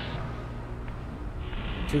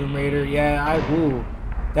 Tomb Raider. Yeah, woo.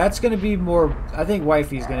 That's going to be more... I think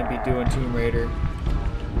Wifey's going to be doing Tomb Raider.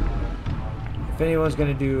 If anyone's going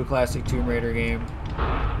to do a classic Tomb Raider game.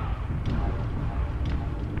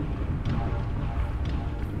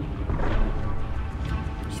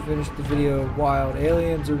 Just finished the video of Wild.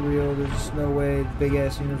 Aliens are real. There's just no way.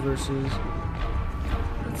 Big-ass universes.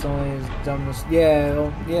 It's only as dumb as...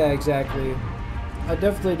 Yeah, exactly. I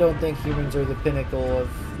definitely don't think humans are the pinnacle of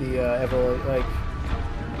the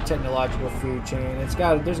technological food chain. There's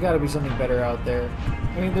got to be something better out there.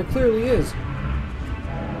 I mean, there clearly is.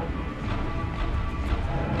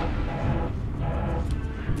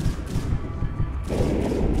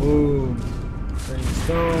 Boom. Turning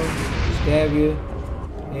stone. Stab you.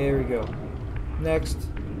 There we go. Next.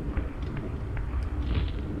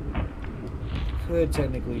 Could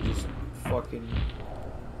technically just fucking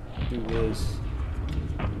do this.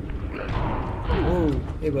 Whoa.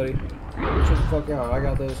 Hey, buddy. Check the fuck out. I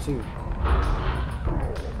got those too.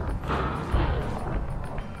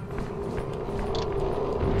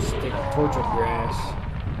 Stick a torch up your ass.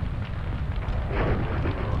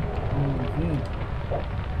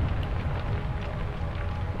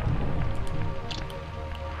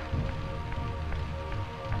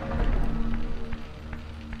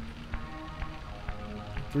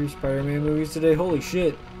 Three Spider-Man movies today. Holy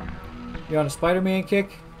shit. You on a Spider-Man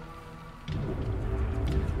kick?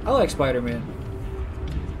 I like Spider-Man.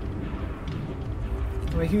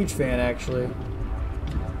 I'm a huge fan, actually.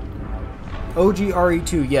 OG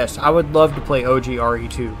RE2, yes, I would love to play OG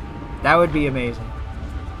RE2. That would be amazing.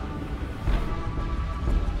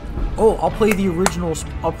 Oh, I'll play the original.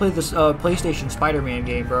 I'll play this PlayStation Spider-Man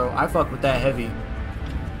game, bro. I fuck with that heavy.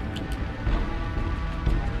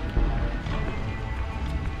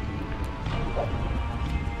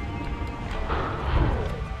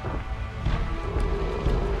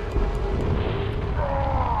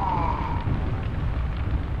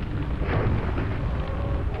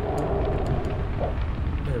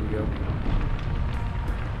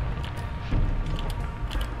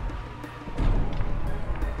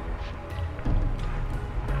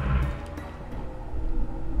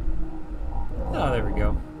 Oh, there we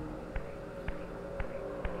go.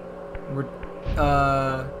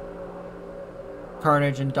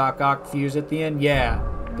 Carnage and Doc Ock fuse at the end? Yeah.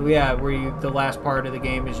 Yeah, where the last part of the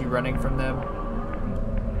game is you running from them.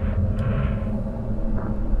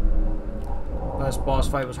 Last boss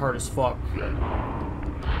fight was hard as fuck.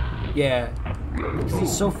 Yeah. Because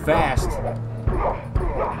he's so fast. And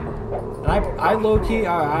I low-key,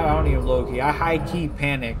 I don't even low-key, I high-key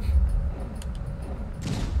panic.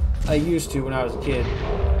 I used to when I was a kid.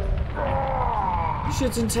 This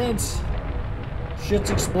shit's intense.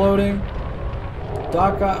 Shit's exploding.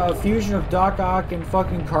 A fusion of Doc Ock and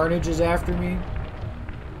fucking Carnage is after me.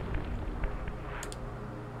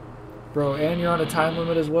 Bro, and you're on a time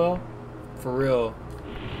limit as well? For real.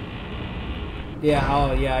 Yeah,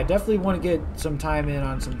 oh yeah, I definitely want to get some time in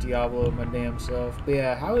on some Diablo my damn self. But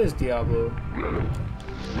yeah, how is Diablo?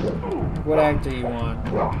 What act are you on?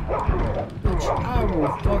 Bitch, I will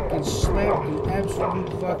fucking slap the absolute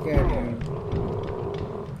fuck out of you.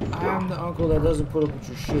 I'm the uncle that doesn't put up with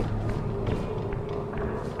your shit.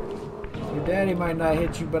 Your daddy might not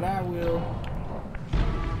hit you, but I will.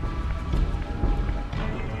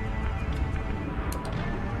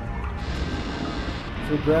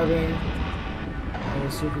 So grabbing the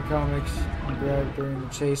secret comics and grabbed during the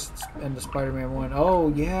chase and the Spider-Man 1.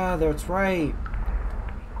 Oh yeah, that's right.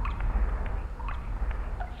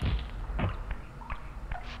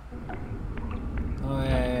 Oh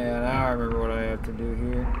yeah, now I remember what I have to do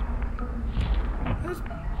here. This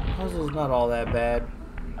puzzle's not all that bad.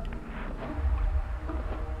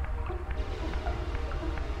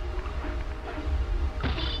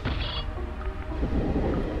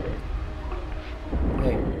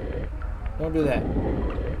 Hey, don't do that.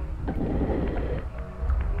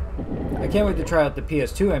 I can't wait to try out the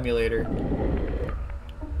PS2 emulator.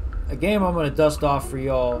 A game I'm gonna dust off for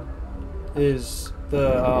y'all is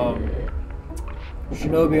the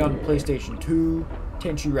Shinobi on the PlayStation 2,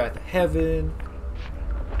 Tenchu Wrath of Heaven.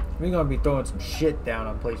 We're gonna be throwing some shit down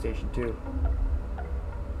on PlayStation 2.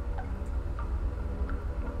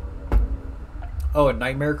 Oh, and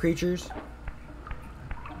Nightmare Creatures.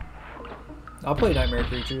 I'll play Nightmare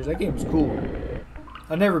Creatures. That game was cool.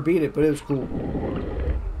 I never beat it, but it was cool.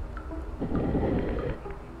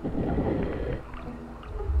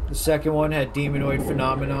 The second one had Demonoid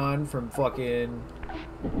Phenomenon from fucking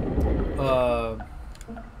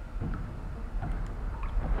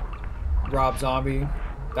Rob Zombie.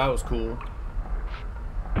 That was cool.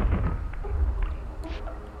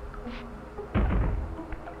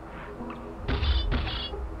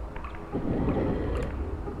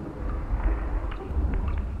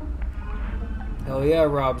 Hell yeah,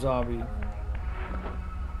 Rob Zombie.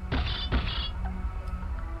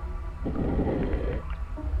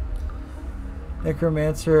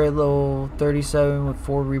 Necromancer at level 37 with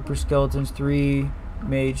 4 Reaper skeletons, 3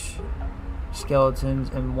 mage skeletons,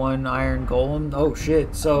 and 1 iron golem. Oh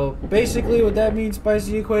shit. So basically what that means,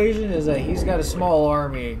 Spicy Equation, is that he's got a small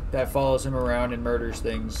army that follows him around and murders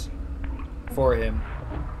things for him.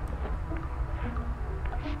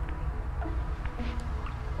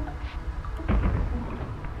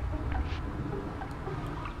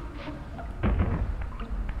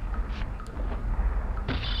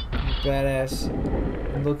 Badass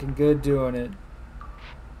and looking good doing it.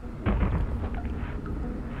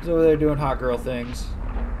 He's over there doing hot girl things.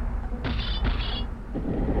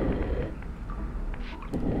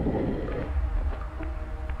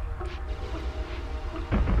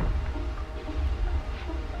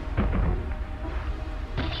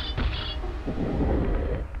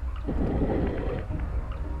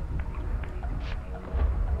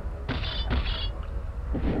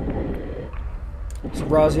 So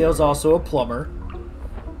Raziel's also a plumber.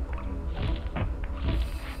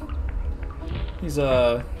 He's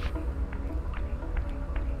a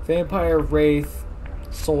vampire wraith,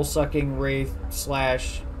 soul-sucking wraith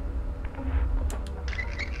slash.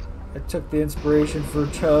 I took the inspiration for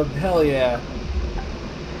Chubb. Hell yeah.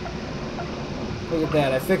 Look at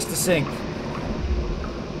that. I fixed the sink.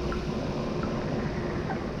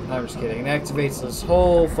 I'm just kidding. It activates this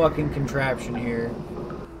whole fucking contraption here.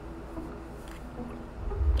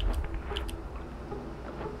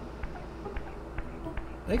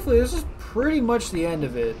 Thankfully, this is pretty much the end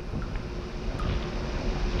of it.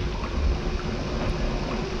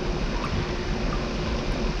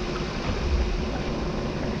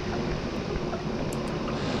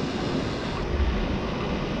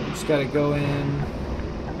 Just gotta go in.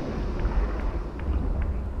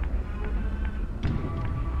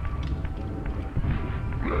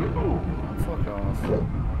 Fuck off.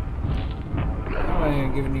 I'm not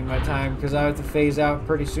even giving you my time because I have to phase out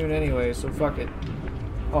pretty soon anyway, so fuck it.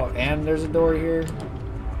 Oh, and there's a door here?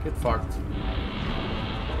 Get fucked.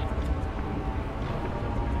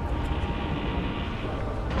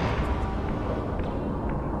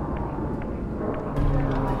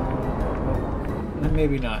 And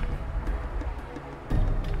maybe not.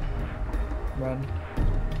 Run.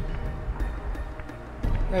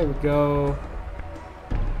 There we go.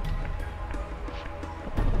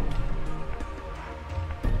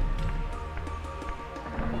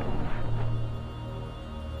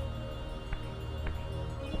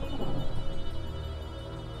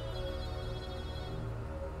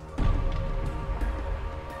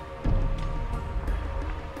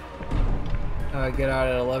 Get out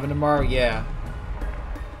at 11 tomorrow? Yeah.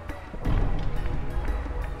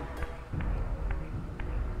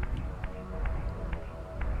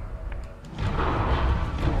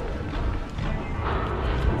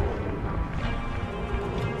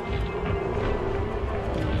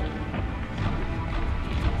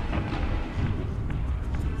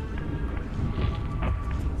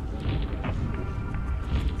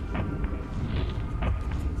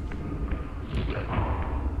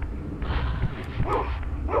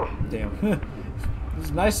 Damn.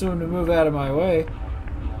 It's nice of him to move out of my way.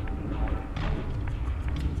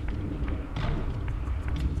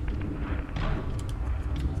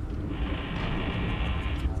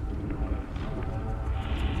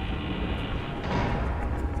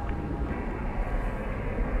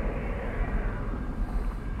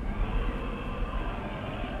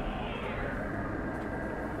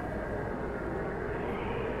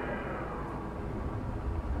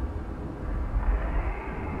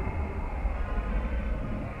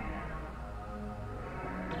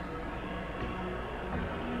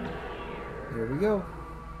 Here we go.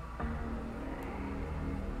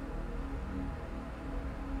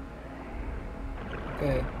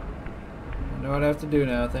 Okay. I know what I have to do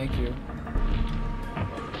now, thank you.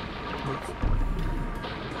 Oops.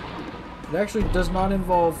 It actually does not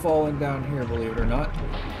involve falling down here, believe it or not.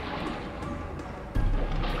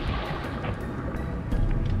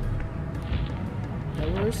 Now,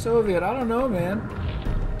 where's Soviet? I don't know, man.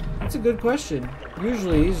 That's a good question.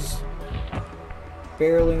 Usually he's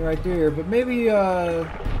barreling right through here, but maybe he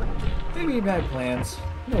had plans.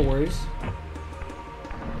 No worries.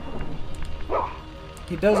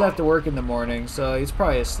 He does have to work in the morning, so he's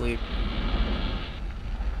probably asleep.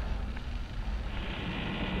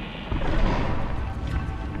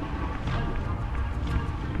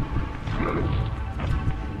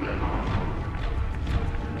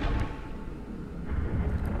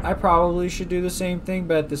 I probably should do the same thing,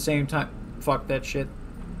 but at the same time, fuck that shit.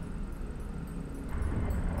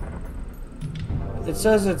 It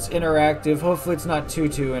says it's interactive. Hopefully it's not too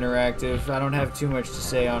interactive. I don't have too much to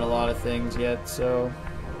say on a lot of things yet, so...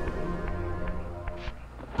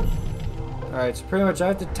 Alright, so pretty much I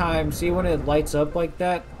have to time, see when it lights up like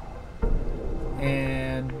that,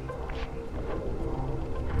 and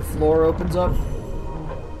the floor opens up.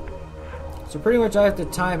 So pretty much I have to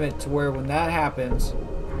time it to where when that happens,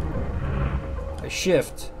 I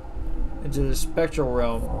shift into the spectral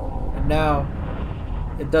realm, and now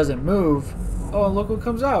it doesn't move. Oh, and look what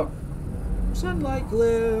comes out. Sunlight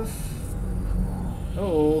glyph.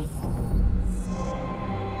 Oh.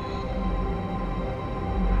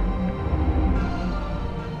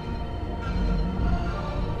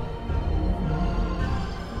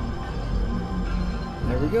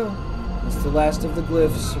 There we go. That's the last of the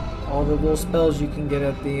glyphs. All the little spells you can get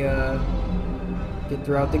at the get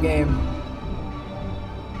throughout the game.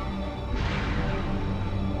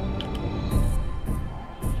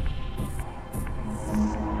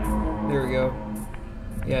 There we go.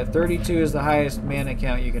 Yeah, 32 is the highest mana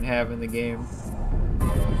count you can have in the game.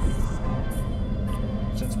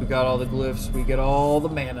 Since we got all the glyphs, we get all the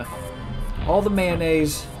mana. All the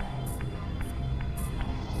mayonnaise.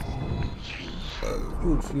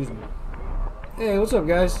 Ooh, excuse me. Hey, what's up,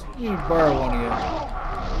 guys? I need to borrow one of you.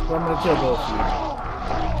 Or I'm gonna kill both of you.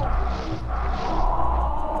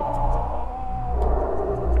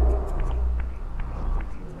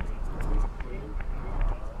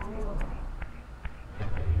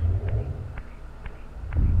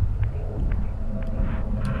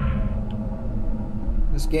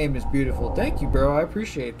 This game is beautiful. Thank you, bro. I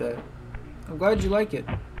appreciate that. I'm glad you like it.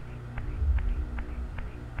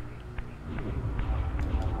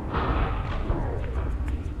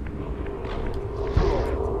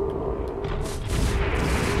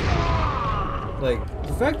 Like,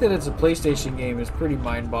 the fact that it's a PlayStation game is pretty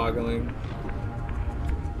mind-boggling.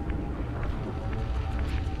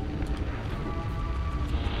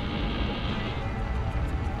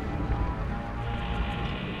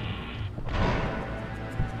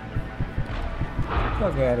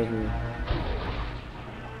 Fuck out of here.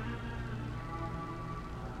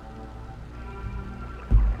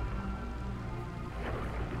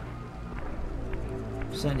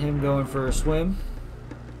 Sent him going for a swim.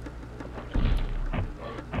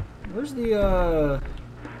 Where's the, I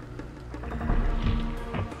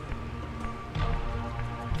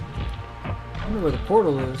wonder where the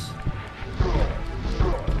portal is.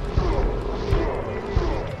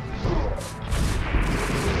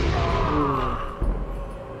 Ooh.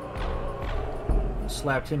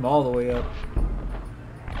 Slapped him all the way up.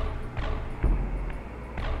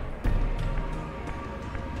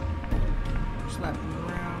 Slap him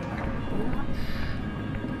around like a bitch.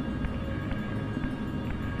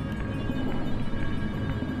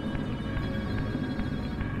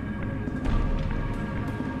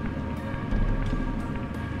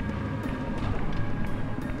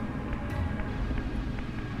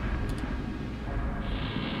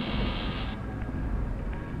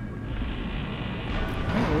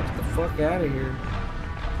 Fuck out of here.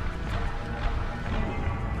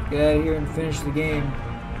 Get out of here and finish the game.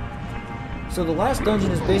 So the last dungeon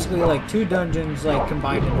is basically like two dungeons like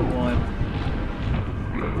combined into one.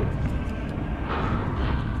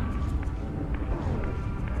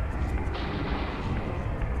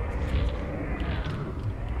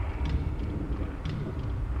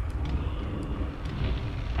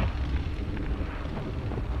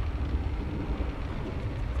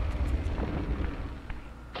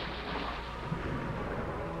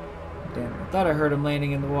 Thought I heard him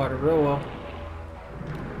landing in the water real well.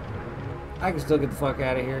 I can still get the fuck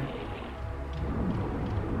out of here.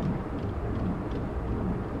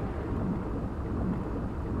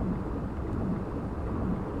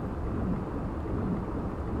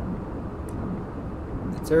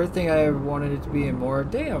 It's It's everything I ever wanted it to be and more.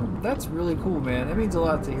 Damn, that's really cool, man. It means a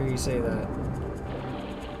lot to hear you say that.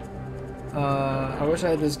 I wish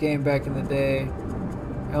I had this game back in the day.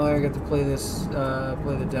 I only got to play this,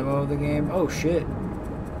 play the demo of the game. Oh, shit.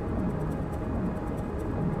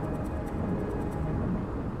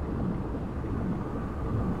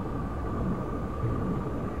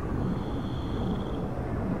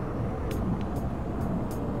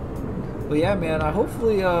 But yeah, man, I hope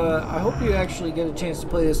you actually get a chance to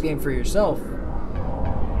play this game for yourself.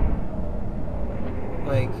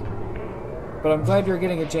 Like, but I'm glad you're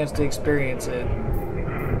getting a chance to experience it,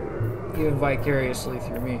 even vicariously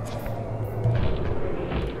through me.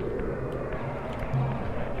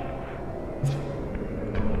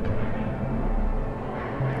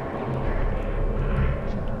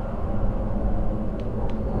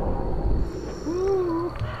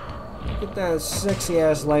 Woo. Look at that sexy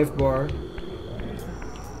ass life bar.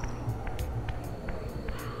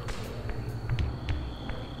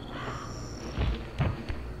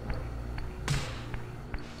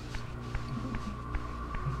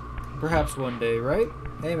 Perhaps one day, right?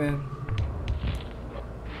 Hey, man.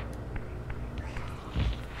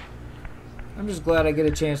 I'm just glad I get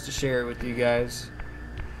a chance to share it with you guys.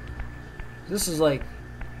 This is like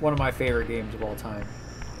one of my favorite games of all time.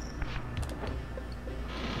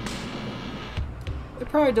 It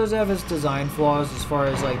probably does have its design flaws as far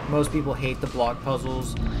as like most people hate the block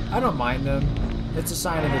puzzles. I don't mind them. It's a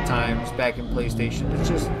sign of the times back in PlayStation.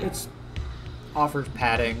 It's offers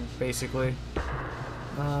padding, basically.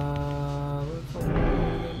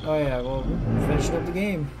 Oh yeah, well, we're finishing up the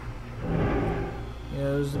game. Yeah,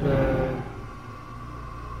 there's the...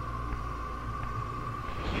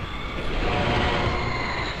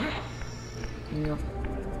 Yep.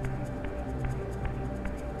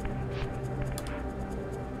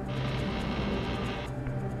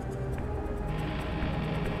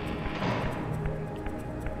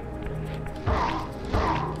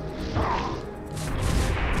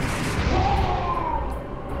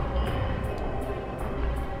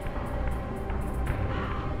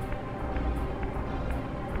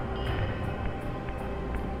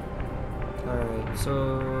 Alright,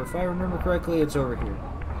 so if I remember correctly, it's over here.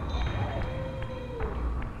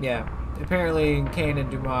 Yeah, apparently Kain and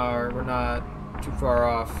Dumas were not too far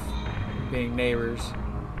off being neighbors.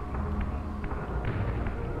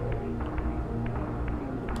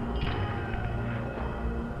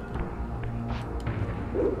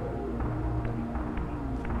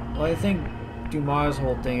 Well, I think Dumas'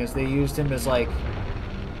 whole thing is they used him as like,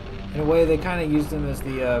 in a way they kind of used him as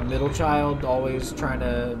the middle child, always trying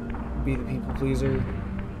to be the people pleaser.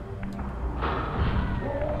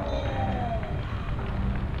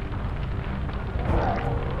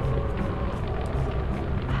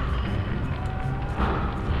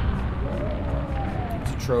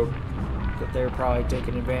 It's a trope that they're probably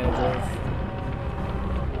taking advantage of.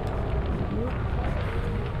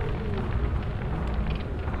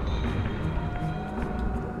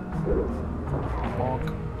 Bonk.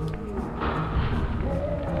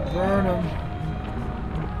 Burn him.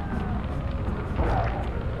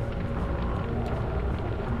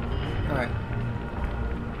 Alright.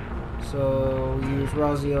 So, use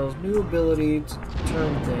Raziel's new ability to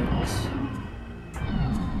turn things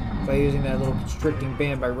by using that little constricting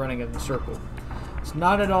band by running in a circle. It's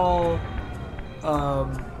not at all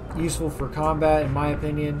useful for combat, in my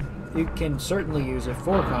opinion. You can certainly use it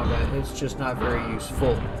for combat, it's just not very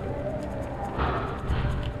useful.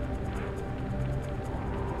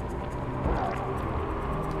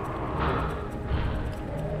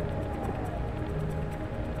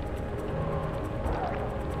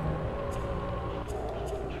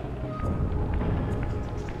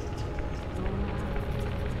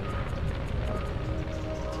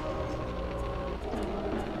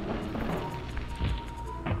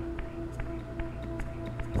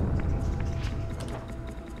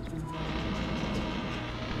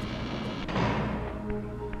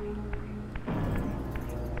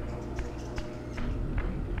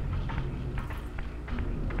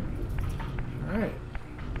 Alright.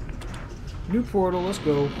 New portal, let's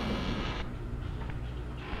go.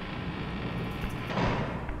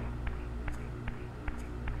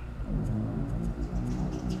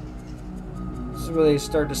 This is where they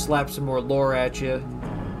start to slap some more lore at you.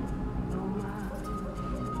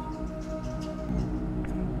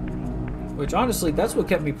 Which honestly, that's what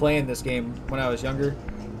kept me playing this game when I was younger.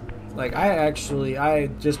 Like, I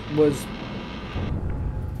just was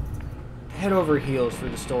head over heels for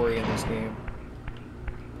the story in this game.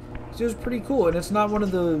 It was pretty cool, and it's not one of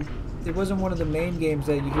the, it wasn't one of the main games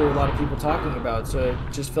that you hear a lot of people talking about, so it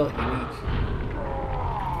just felt unique.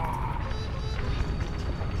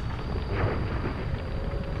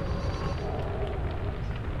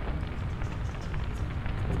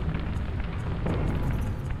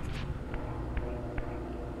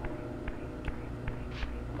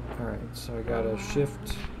 Alright, so I gotta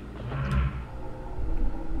shift.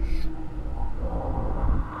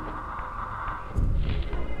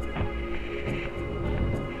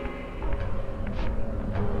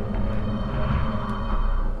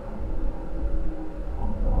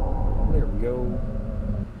 There we go.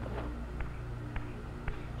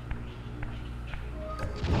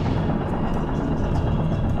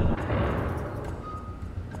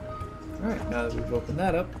 Alright, now that we've opened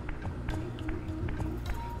that up.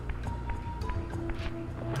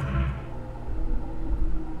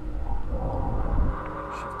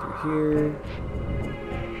 Shift through here.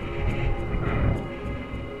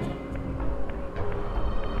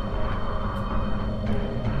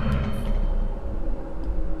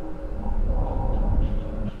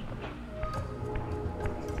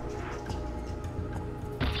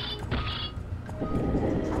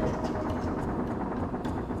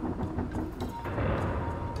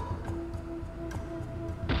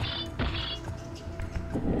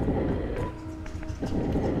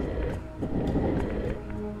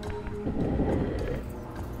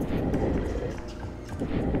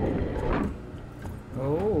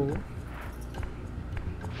 Oh.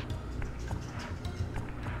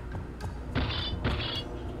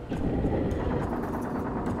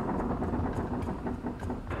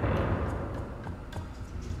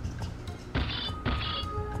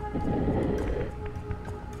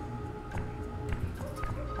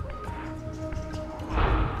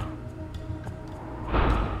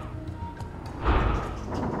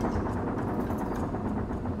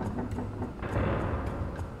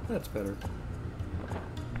 That's better.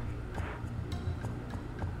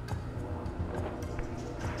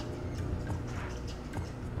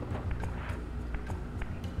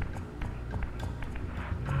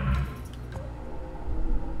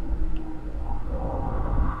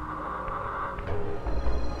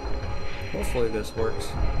 Hopefully this works.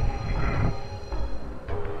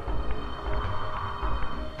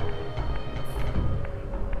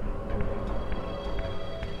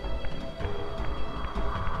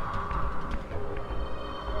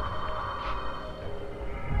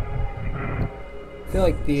 I feel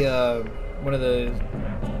like the one of the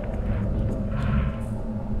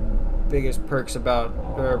biggest perks about,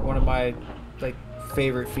 or one of my like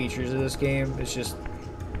favorite features of this game is just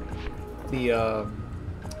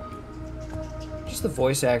the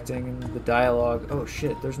voice acting and the dialogue. Oh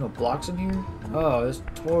shit, there's no blocks in here? Oh, this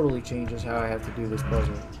totally changes how I have to do this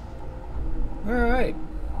puzzle. Alright.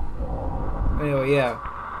 Anyway, yeah.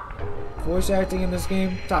 Voice acting in this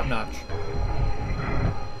game, top notch.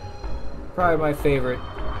 Probably my favorite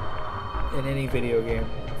in any video game.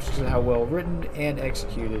 Just how well written and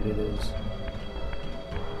executed it is.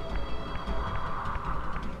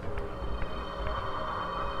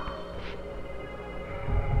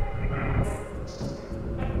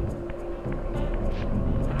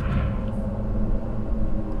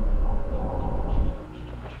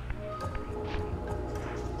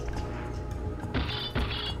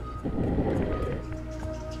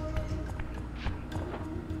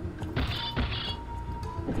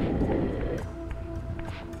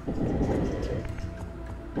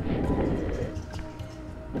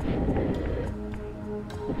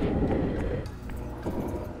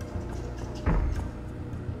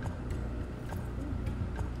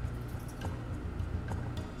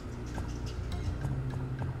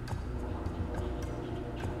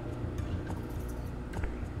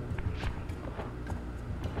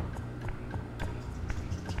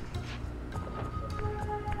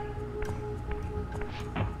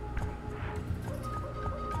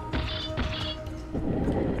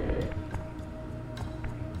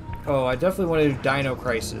 Oh, I definitely want to do Dino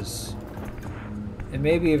Crisis. And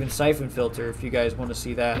maybe even Siphon Filter if you guys want to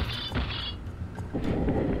see that.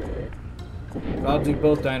 But I'll do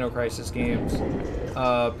both Dino Crisis games.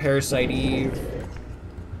 Parasite Eve.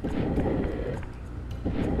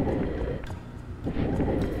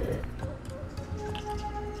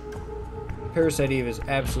 Parasite Eve is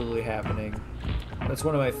absolutely happening. That's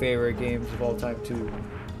one of my favorite games of all time too.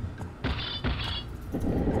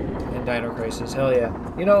 And Dino Crisis, hell yeah.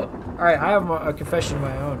 You know, alright, I have a confession of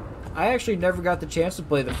my own. I actually never got the chance to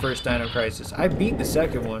play the first Dino Crisis. I beat the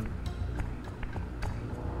second one.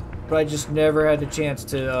 But I just never had the chance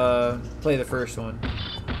to play the first one.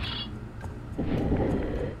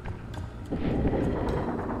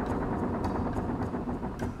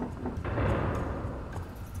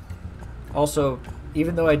 Also,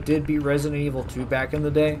 even though I did beat Resident Evil 2 back in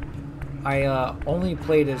the day, I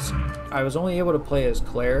was only able to play as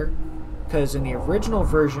Claire, because in the original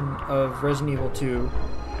version of Resident Evil 2,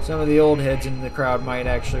 some of the old heads in the crowd might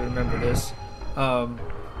actually remember this.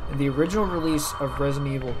 in the original release of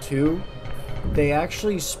Resident Evil 2, they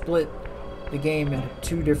actually split the game into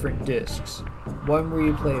 2 different discs. One where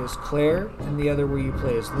you play as Claire, and the other where you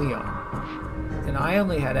play as Leon. And I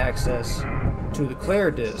only had access to the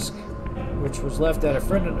Claire disc, which was left at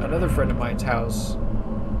another friend of mine's house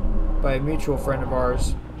by a mutual friend of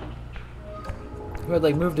ours who had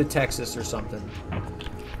like moved to Texas or something.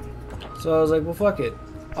 So I was like, well, fuck it.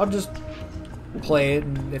 I'll just play it,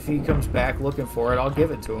 and if he comes back looking for it, I'll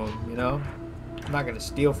give it to him, you know? I'm not going to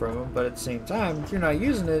steal from him, but at the same time, if you're not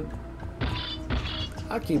using it,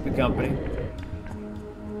 I'll keep it company.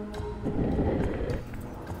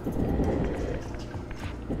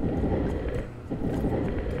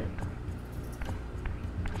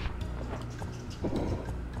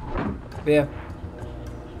 But yeah.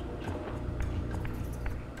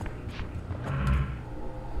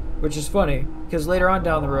 Which is funny, because later on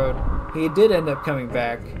down the road, he did end up coming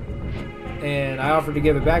back, and I offered to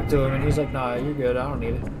give it back to him, and he's like, nah, you're good, I don't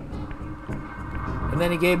need it. And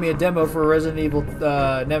then he gave me a demo for Resident Evil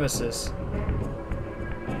Nemesis.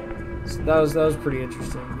 So that was pretty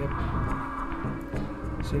interesting. Yep.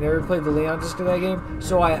 So you never played the Leon disc of that game?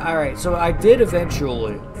 So I did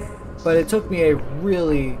eventually, but it took me a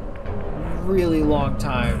really, really long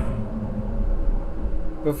time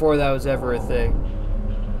before that was ever a thing.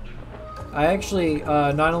 I actually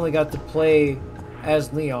not only got to play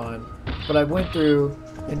as Leon, but I went through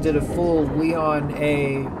and did a full Leon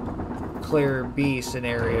A, Claire B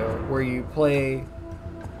scenario where you play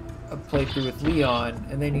a playthrough with Leon,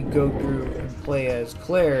 and then you go through and play as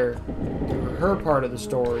Claire through her part of the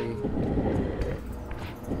story,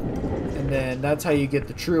 and then that's how you get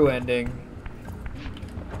the true ending,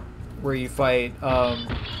 where you fight the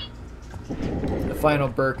final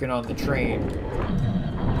Birkin on the train.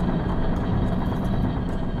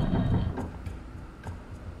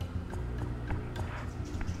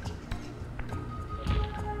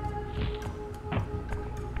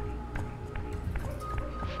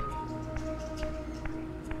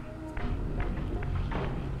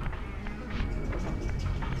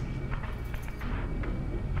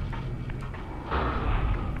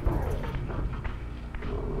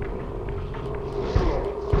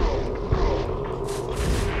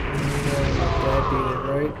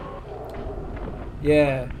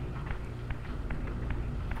 Yeah.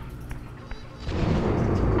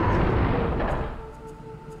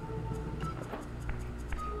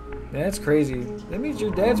 That's crazy. That means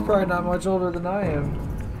your dad's probably not much older than I am.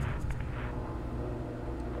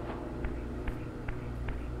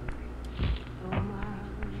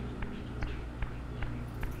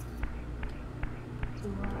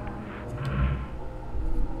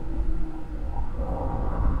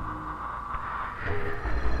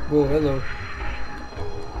 Whoa, hello.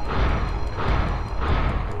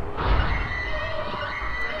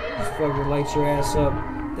 Fucking lights your ass up.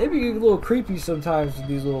 They be a little creepy sometimes with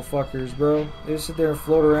these little fuckers, bro. They just sit there and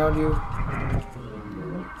float around you.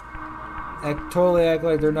 Totally act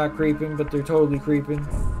like they're not creeping, but they're totally creeping.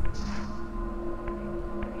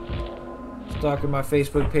 Stalking my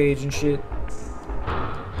Facebook page and shit.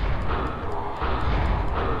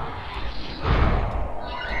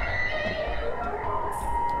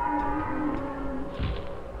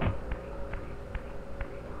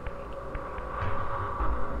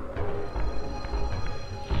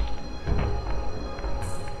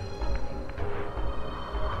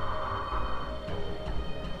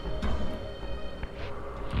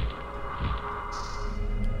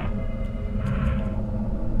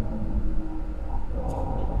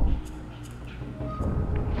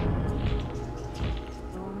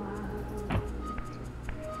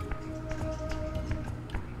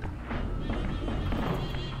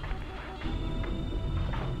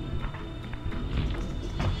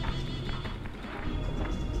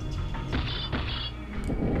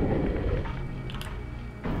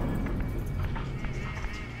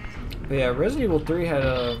 But yeah, Resident Evil 3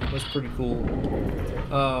 was pretty cool.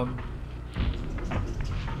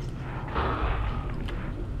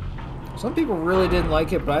 Some people really didn't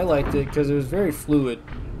like it, but I liked it because it was very fluid.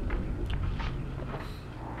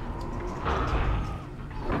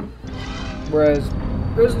 Whereas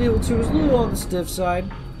Resident Evil 2 was a little on the stiff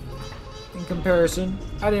side in comparison.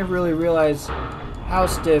 I didn't really realize how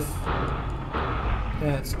stiff.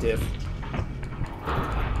 Yeah, it's stiff.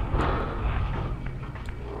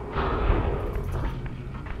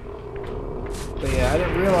 But yeah, I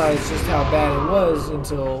didn't realize just how bad it was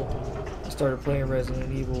until I started playing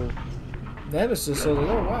Resident Evil Nemesis. So I was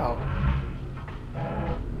like, oh wow.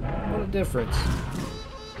 What a difference.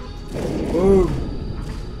 Boom.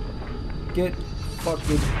 Get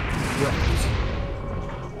fucking wrecked.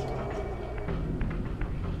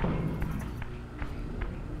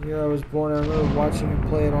 The year I was born, I remember watching him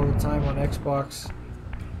play it all the time on Xbox.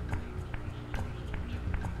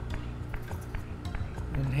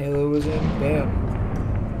 And Halo was in, bam.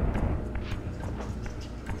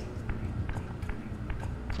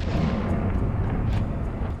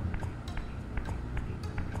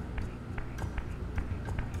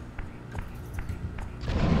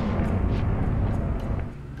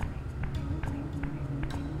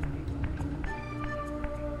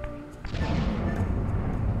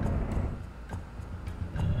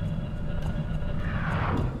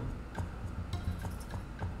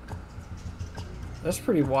 That's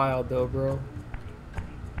pretty wild though, bro.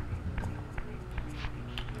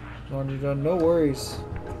 When you're done, no worries.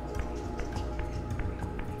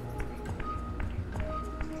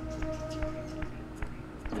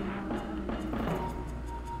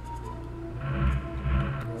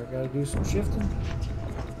 I gotta do some shifting.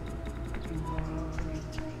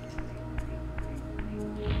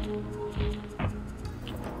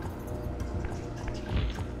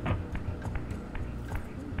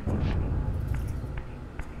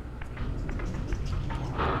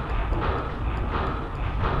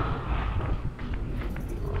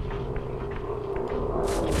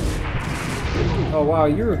 Oh wow,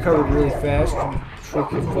 you recovered really fast, you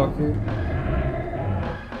tricky fucker.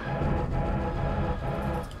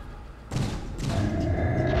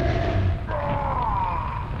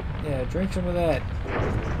 Yeah, drink some of that.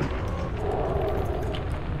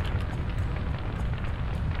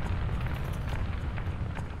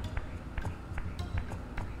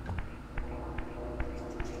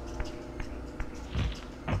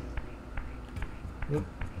 Oop.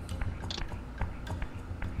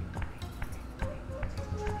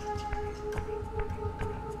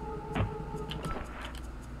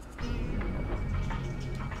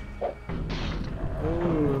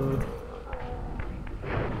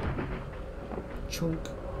 Chunk.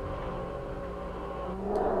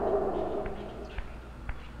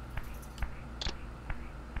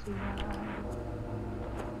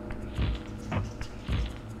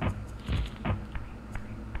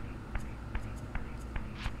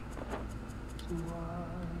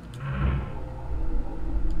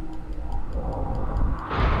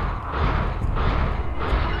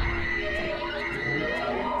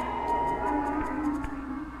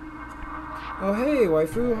 Oh hey,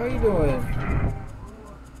 waifu, how you doing?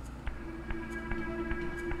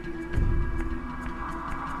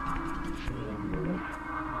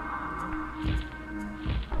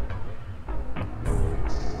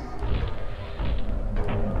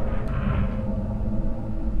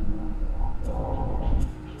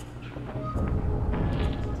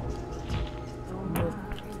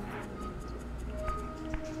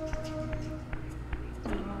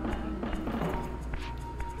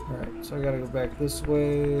 So I gotta go back this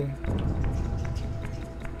way.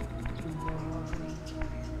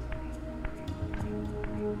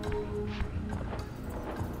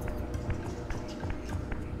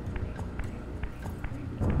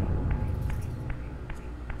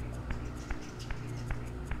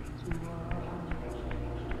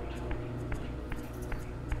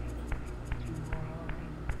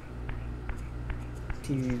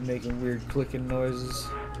 TV's making weird clicking noises.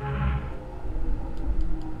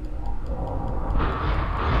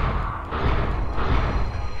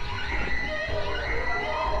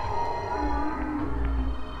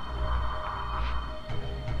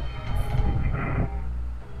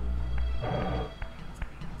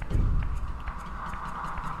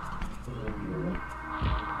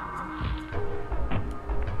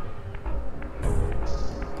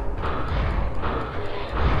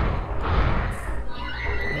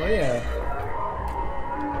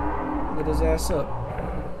 Get his ass up.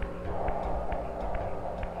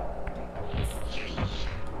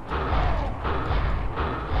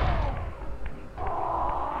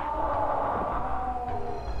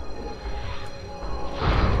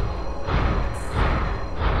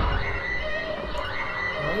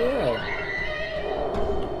 Oh yeah.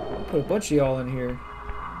 I'll put a bunch of y'all in here.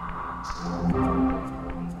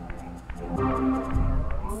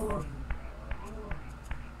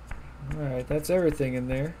 Alright, that's everything in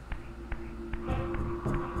there.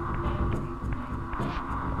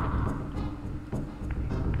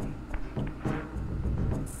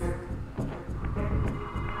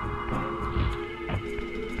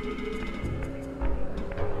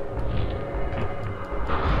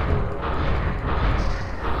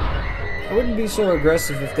 I wouldn't be so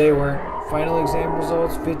aggressive if they weren't. Final exam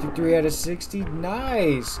results, 53 out of 60.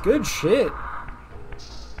 Nice. Good shit.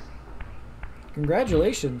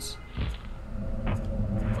 Congratulations.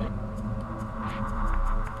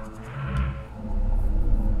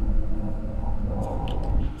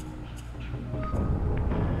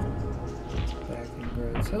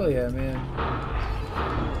 Hell yeah, man.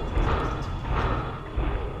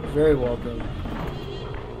 You're very welcome.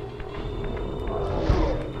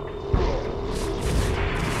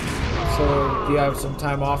 So, do you have some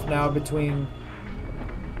time off now between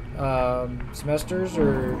semesters,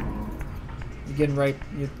 or you're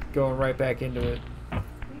going right back into it?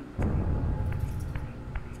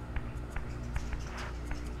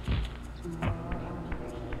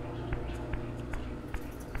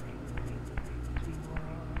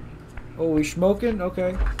 Oh, we smoking?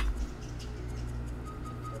 Okay.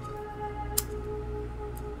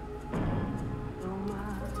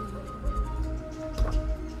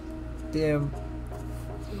 Damn.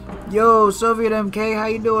 Yo, Soviet MK, how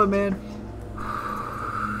you doing, man?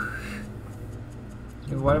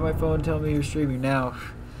 Why did my phone tell me you're streaming now?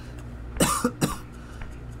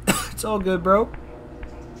 It's all good, bro.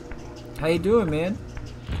 How you doing, man?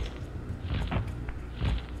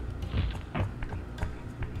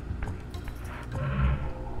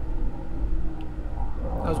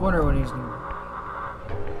 I was wondering when he's gonna...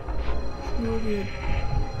 Soviet.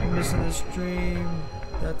 I'm missing the stream.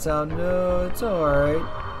 That's how... No, it's alright.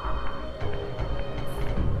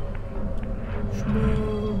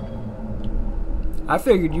 I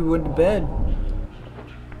figured you went to bed.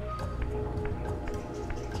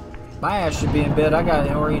 My ass should be in bed. I got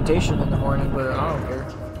an orientation in the morning, but I don't care.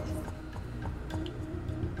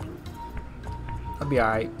 I'll be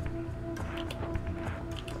alright.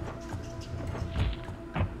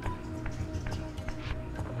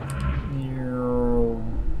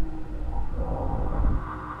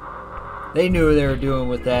 They knew what they were doing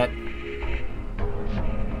with that.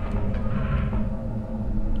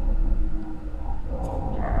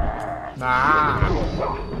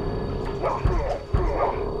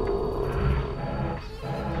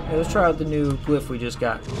 Yeah, let's try out the new glyph we just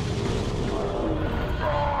got.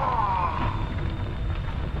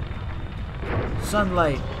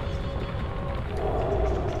 Sunlight.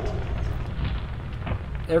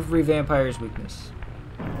 Every vampire's weakness.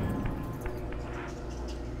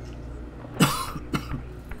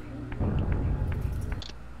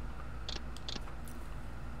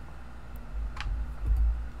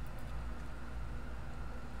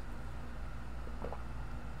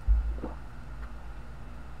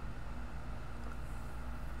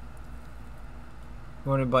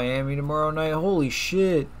 Going to Miami tomorrow night? Holy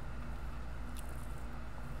shit.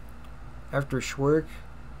 After work,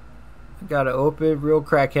 I gotta open real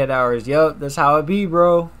crackhead hours. Yup, that's how it be,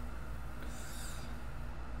 bro.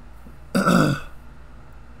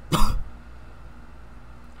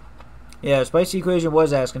 Yeah, Spicy Equation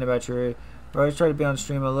was asking about you. I always try to be on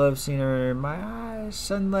stream. I love seeing her in my eyes.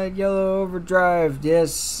 Sunlight Yellow Overdrive.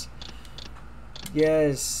 Yes.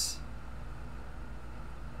 Yes.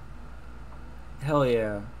 Hell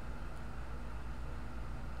yeah.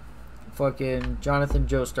 Fucking Jonathan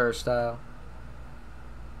Joestar style.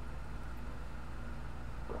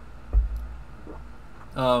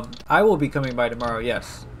 I will be coming by tomorrow,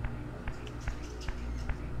 yes.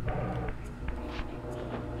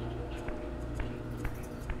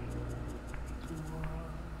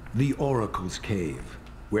 The Oracle's Cave,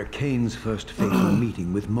 where Kain's first fatal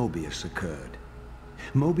meeting with Mobius occurred.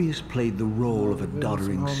 Mobius played the role of a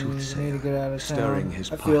doddering soothsayer, stirring his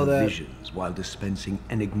pot of visions while dispensing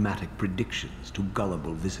enigmatic predictions to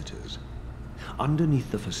gullible visitors.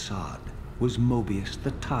 Underneath the facade was Mobius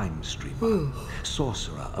the Time Streamer,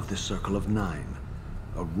 sorcerer of the Circle of Nine,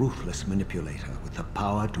 a ruthless manipulator with the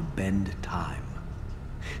power to bend time.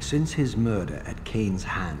 Since his murder at Kain's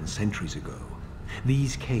hands centuries ago,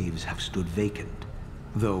 these caves have stood vacant,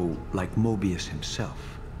 though, like Mobius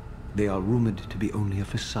himself, they are rumored to be only a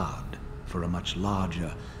facade for a much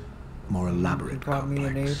larger, more elaborate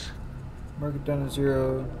complex. Mark it down to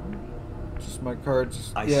 0. Just my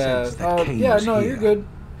cards. I sense that Kain yeah, was no, here, you're good.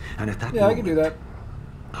 And at that yeah, moment, I can do that.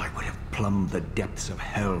 I would have plumbed the depths of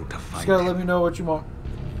hell to find Just gotta him. let me know what you want.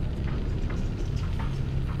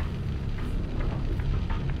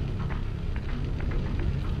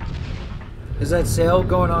 Is that sale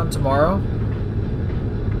going on tomorrow?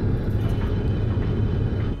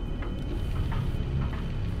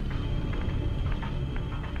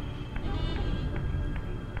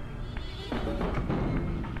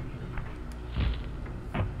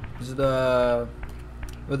 Is it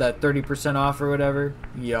with that 30% off or whatever?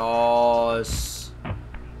 Yas.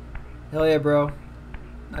 Hell yeah, bro.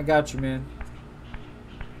 I got you, man.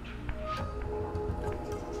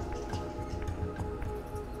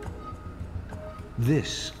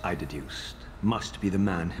 This, I deduced, must be the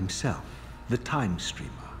man himself, the Time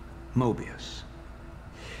Streamer, Mobius.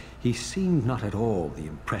 He seemed not at all the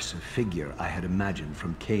impressive figure I had imagined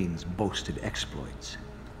from Kain's boasted exploits.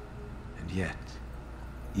 And yet,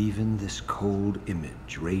 even this cold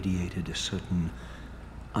image radiated a certain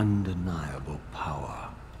undeniable power.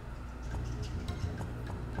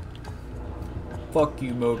 Fuck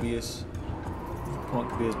you, Mobius. Punk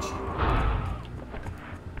bitch.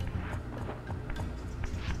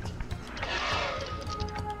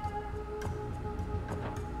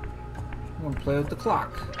 I'm gonna play with the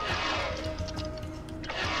clock.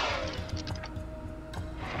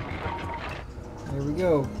 There we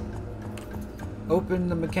go. Open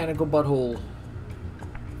the mechanical butthole.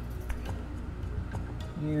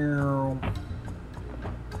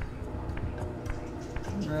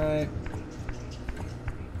 Right.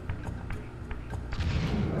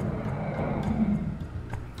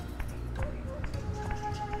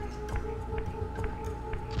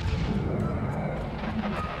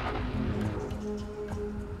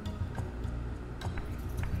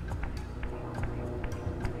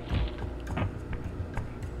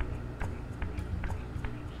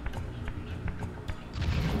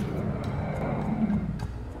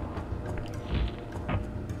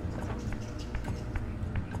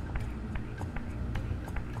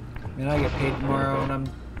 And I get paid tomorrow, and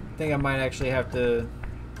I think I might actually have to.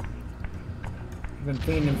 I've been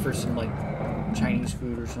cleaning for some like Chinese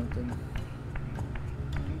food or something.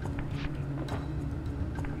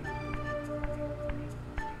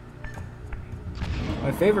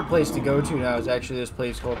 My favorite place to go to now is actually this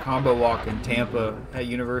place called Combo Walk in Tampa at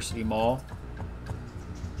University Mall.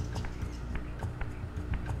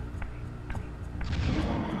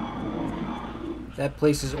 That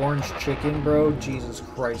place is orange chicken, bro. Jesus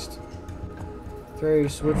Christ. Very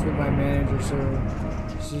switch with my manager,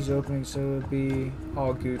 so she's opening, so it'll be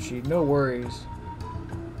all Gucci. No worries.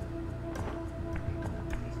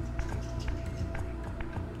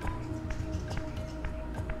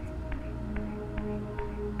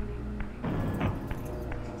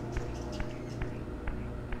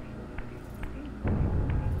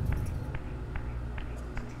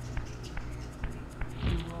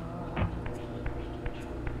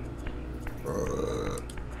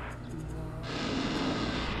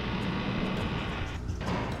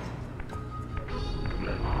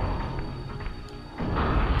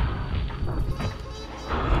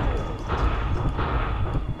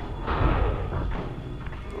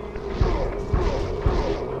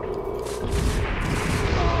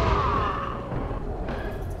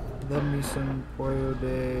 Love me some pollo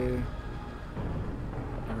de...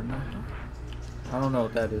 I don't know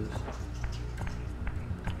what that is.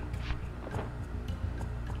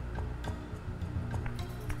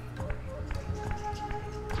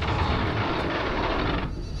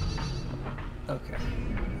 Okay.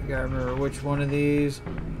 I gotta remember which one of these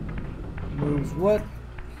moves what.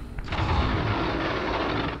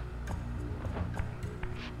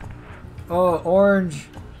 Oh, orange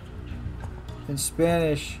in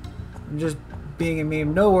Spanish. I'm just being a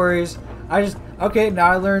meme. No worries. Okay, now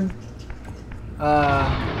I learned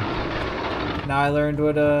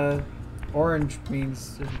what orange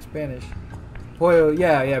means in Spanish. Pollo,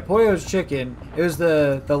 yeah, pollo's chicken. It was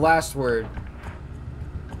the last word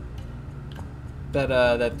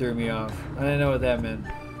that threw me off. I didn't know what that meant.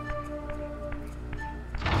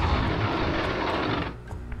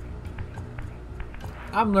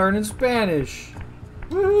 I'm learning Spanish.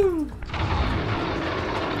 Woo!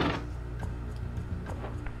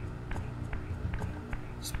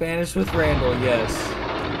 Spanish with Randall, yes.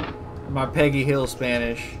 My Peggy Hill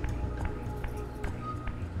Spanish.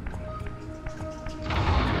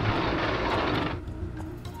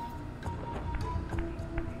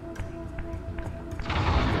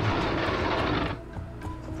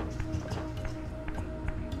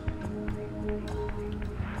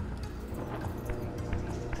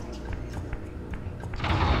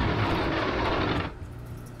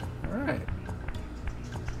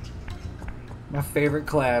 My favorite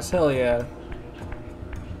class, hell yeah.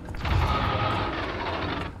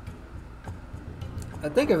 I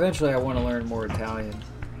think eventually I want to learn more Italian.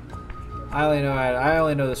 I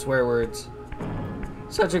only know the swear words.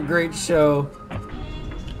 Such a great show.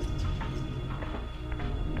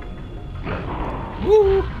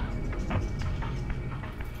 Woo!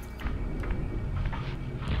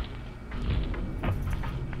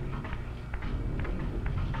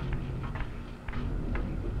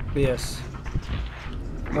 Yes.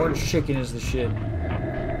 Orange chicken is the shit.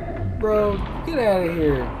 Bro, get out of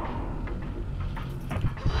here.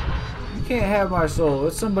 You can't have my soul.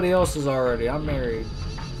 It's somebody else's already. I'm married.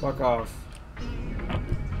 Fuck off.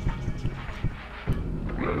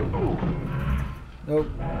 Nope.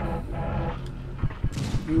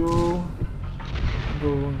 You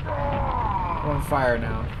go on fire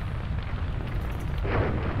now.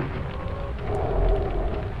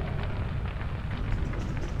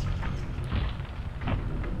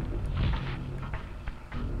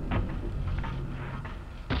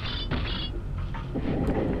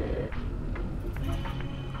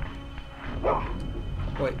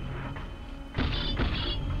 Wait.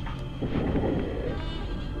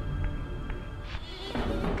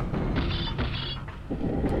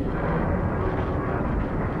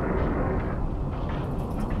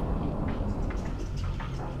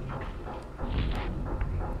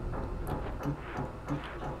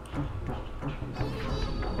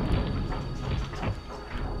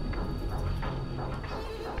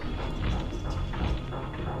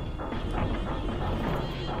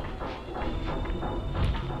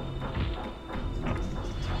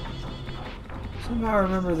 Somehow I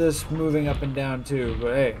remember this moving up and down too,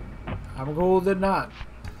 but hey, I'm cool with it not.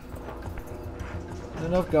 There's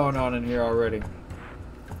enough going on in here already.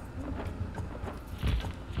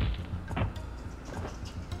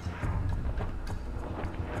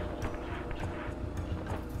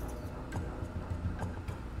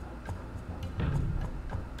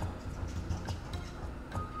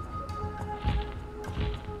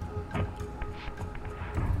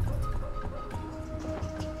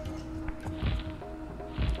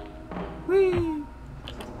 Whee!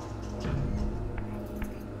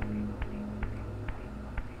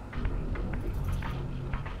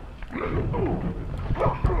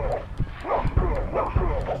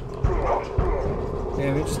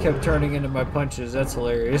 Damn, he just kept turning into my punches. That's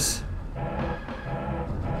hilarious. I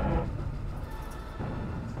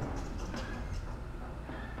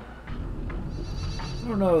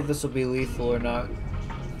don't know if this will be lethal or not.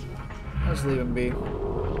 Let's leave him be.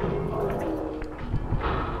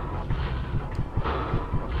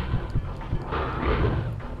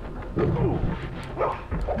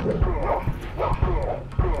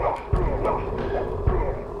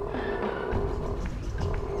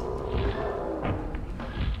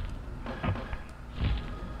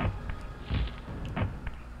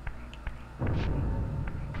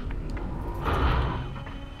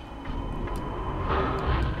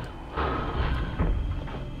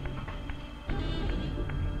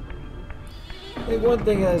 I think one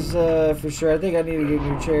thing is for sure, I think I need to get a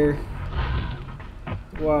new chair.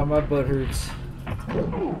 Wow, my butt hurts.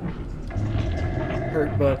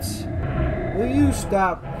 Hurt butts. Will you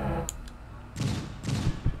stop?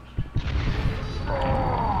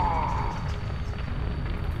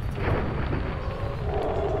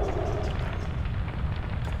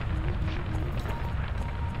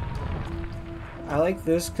 I like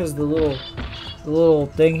this because the little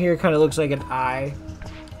thing here kind of looks like an eye.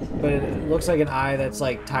 But it looks like an eye that's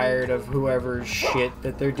like tired of whoever's shit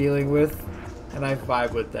that they're dealing with. And I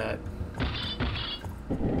vibe with that.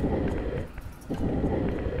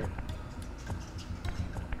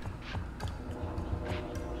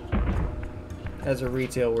 As a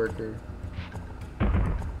retail worker.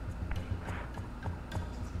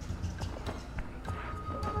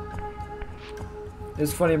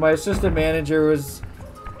 It's funny, my assistant manager was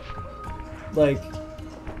like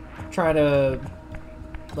trying to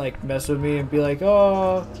like mess with me and be like,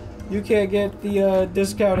 oh, you can't get the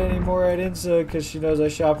discount anymore at INSA because she knows I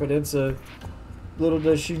shop at INSA. Little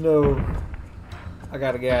does she know I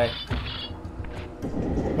got a guy.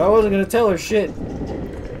 But I wasn't gonna tell her shit.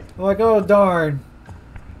 I'm like, oh darn,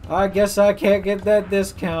 I guess I can't get that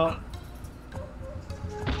discount.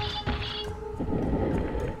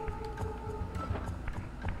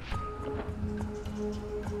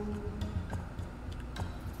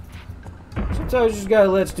 Sometimes you just gotta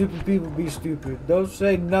let stupid people be stupid. Don't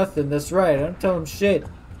say nothing. That's right. I don't tell them shit.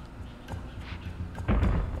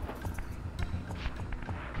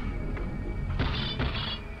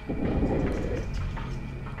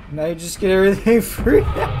 Now you just get everything free.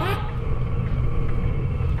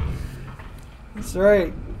 That's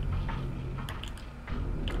right.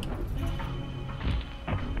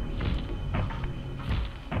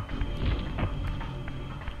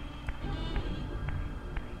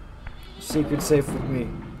 Secret safe with me.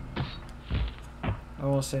 I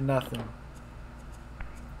won't say nothing.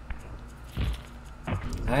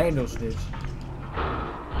 I ain't no snitch.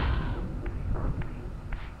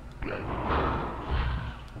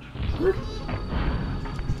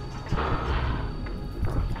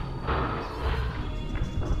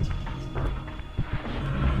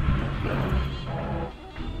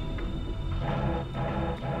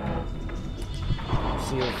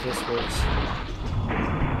 See if this works.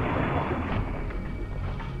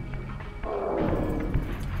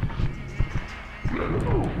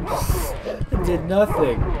 It did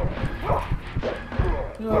nothing.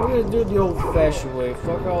 You know, we're gonna do it the old-fashioned way.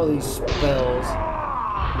 Fuck all these spells.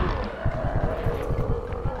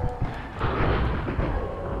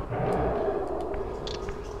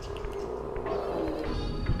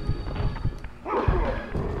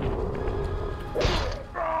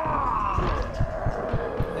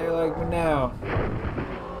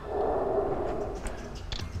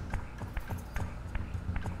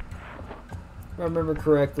 I remember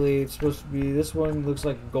correctly, it's supposed to be, this one looks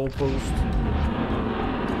like a goalpost.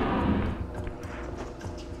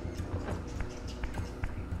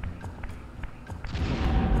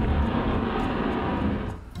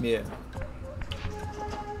 Yeah.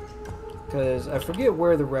 Because I forget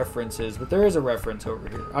where the reference is, but there is a reference over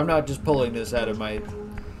here. I'm not just pulling this out of my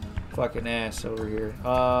fucking ass over here.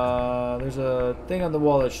 There's a thing on the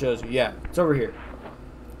wall that shows you. Yeah, it's over here.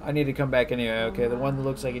 I need to come back anyway. Okay, the one that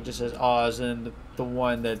looks like it just says Oz, and the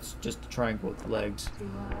one that's just a triangle with legs.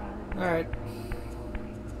 Alright.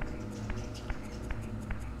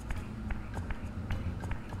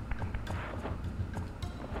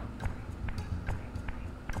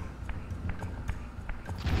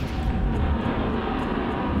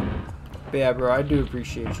 But yeah, bro, I do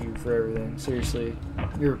appreciate you for everything. Seriously,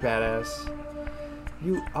 you're a badass.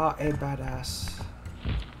 You are a badass.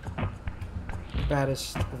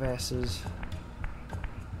 Baddest of asses.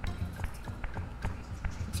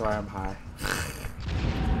 Sorry, I'm high.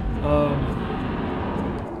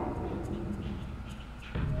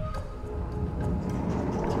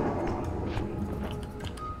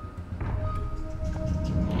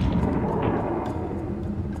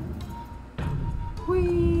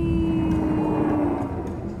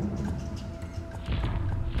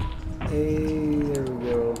 Hey, there we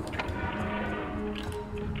go.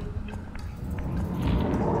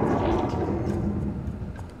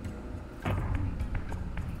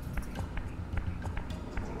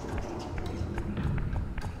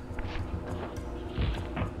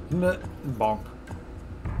 Bonk.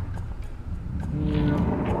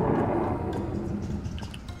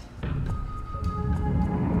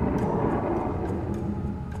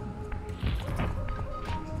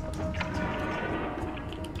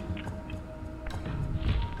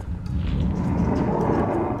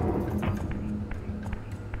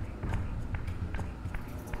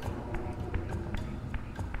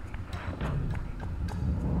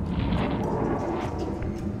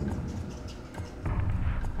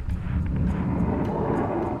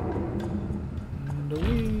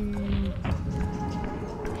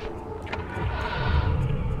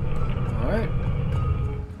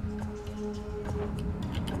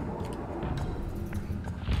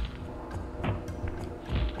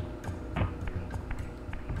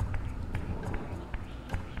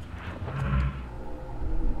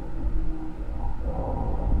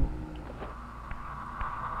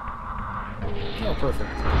 Oh, perfect.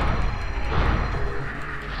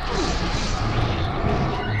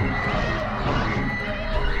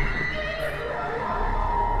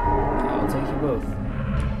 I'll take you both.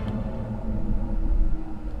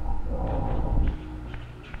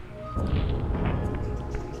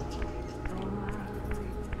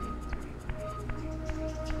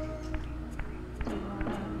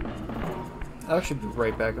 I should be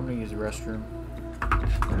right back. I'm gonna use the restroom.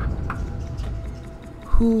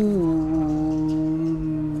 Ooh.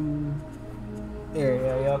 There,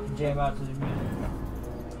 yeah, y'all can jam out to the music.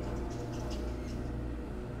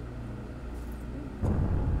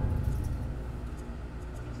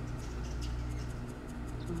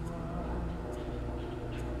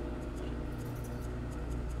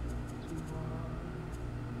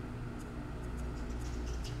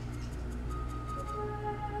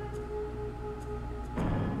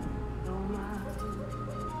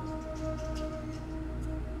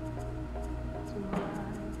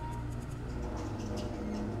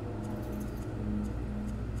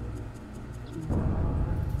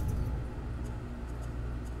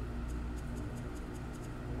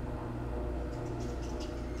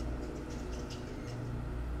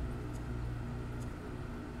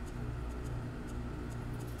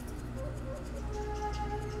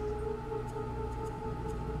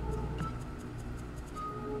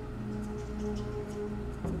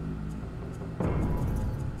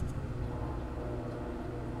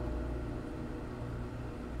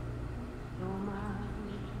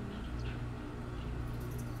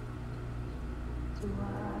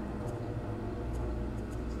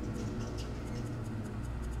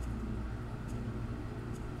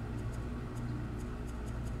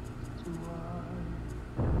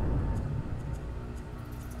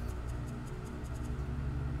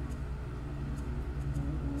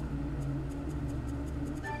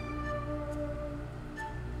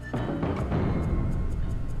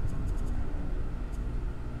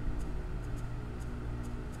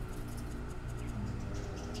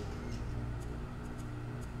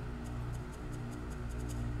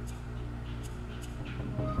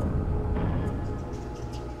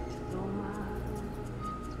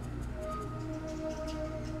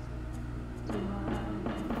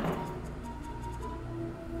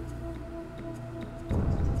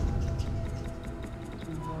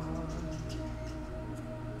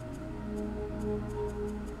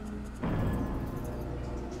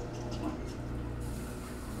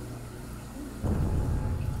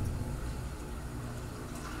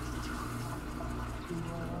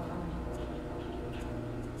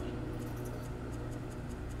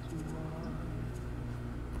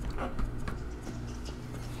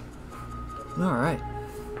 All right.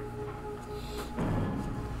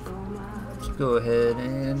 Let's go ahead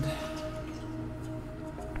and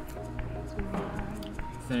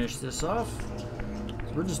finish this off.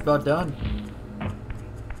 We're just about done.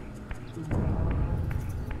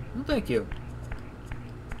 Well, thank you.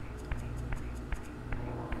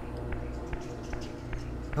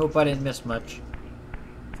 Hope I didn't miss much.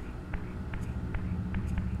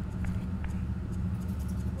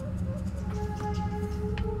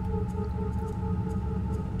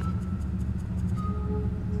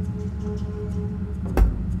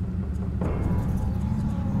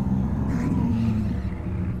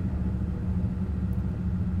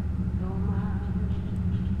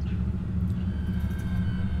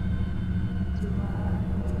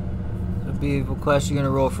 What class you gonna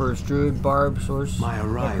roll first? Druid, Barb, Source,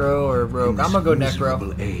 Necro, or Rogue? I'm gonna go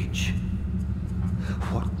Necro. Age.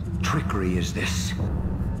 What trickery is this?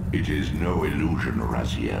 It is no illusion,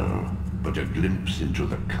 Raziel, but a glimpse into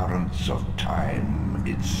the currents of time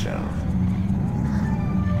itself.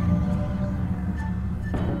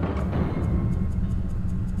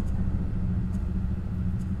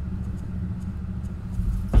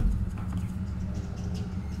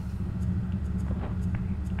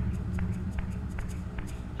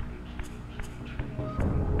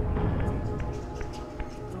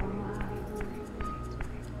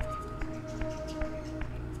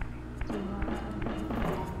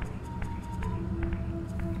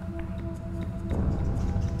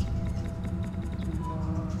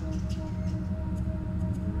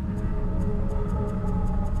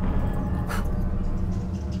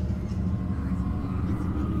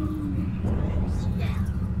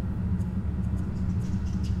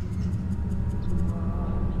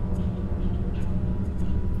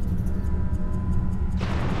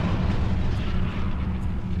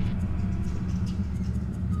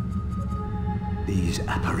 These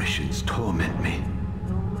apparitions torment me.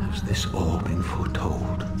 Has this all been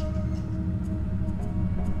foretold?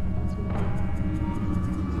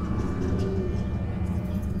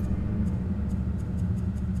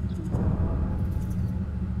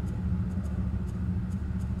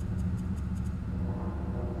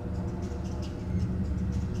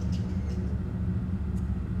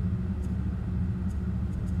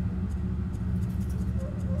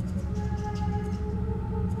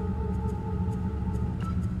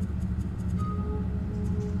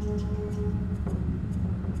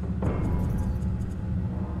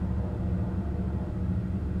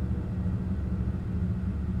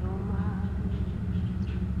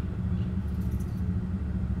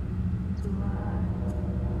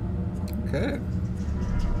 Okay.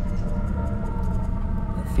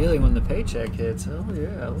 The feeling when the paycheck hits. Hell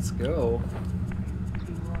yeah, let's go.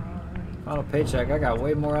 Final paycheck. I got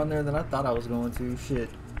way more on there than I thought I was going to. Shit.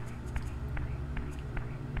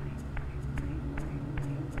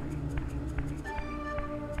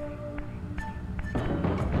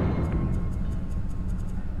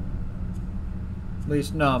 At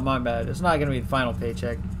least, no, my bad. It's not going to be the final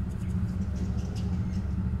paycheck.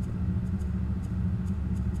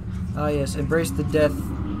 Oh yes, embrace the death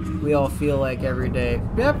we all feel like every day.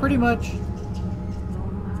 Yeah, pretty much.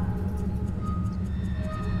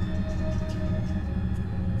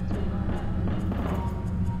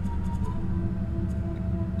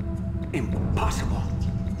 Impossible.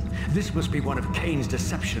 This must be one of Kain's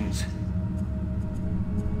deceptions.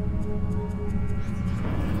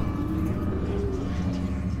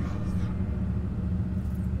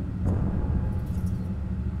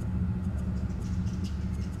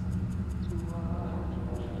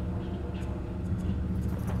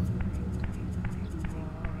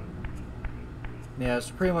 Yeah,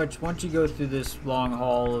 so pretty much once you go through this long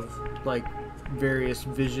haul of like various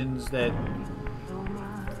visions that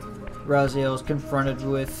Raziel is confronted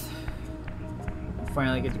with, you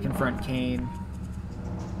finally get to confront Kain.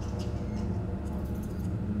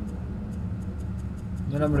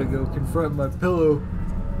 Then I'm gonna go confront my pillow.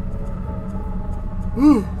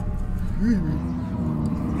 Ooh, excuse me.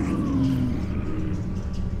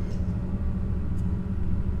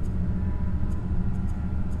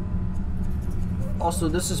 Also,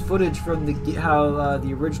 this is footage from the how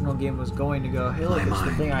the original game was going to go. Hey, look, it's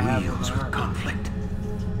the thing I have in my arm. Conflict.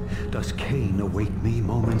 Does Kain await me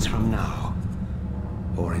moments from now,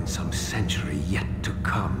 or in some century yet to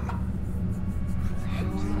come?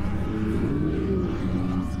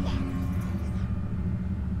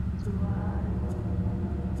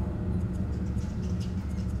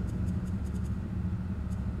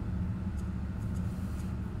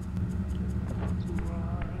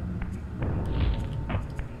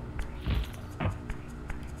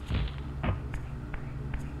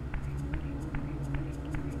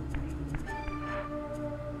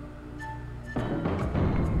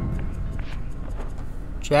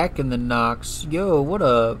 Jack in the Knox. Yo, what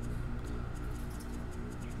up?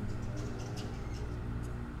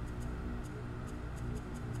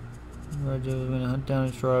 Roger was going to hunt down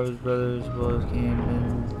and destroy his brothers as well as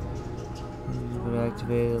Kain. Would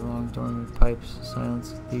activate a long dormant pipes to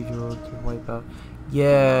silence the cathedral to wipe out.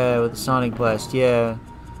 Yeah, with the sonic blast. Yeah.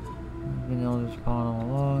 Been able to spawn all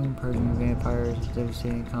along, purging vampires with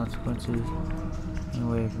devastating consequences. No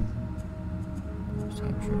way of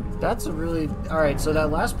That's a really... Alright, so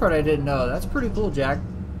that last part I didn't know. That's pretty cool, Jack.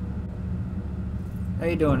 How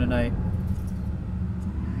you doing tonight?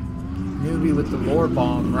 Newbie with the lore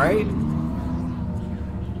bomb, right?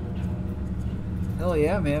 Hell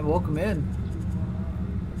yeah, man. Welcome in.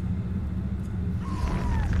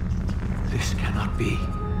 This cannot be.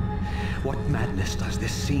 What madness does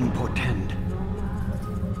this scene portend?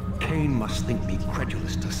 Kain must think me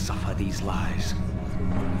credulous to suffer these lies.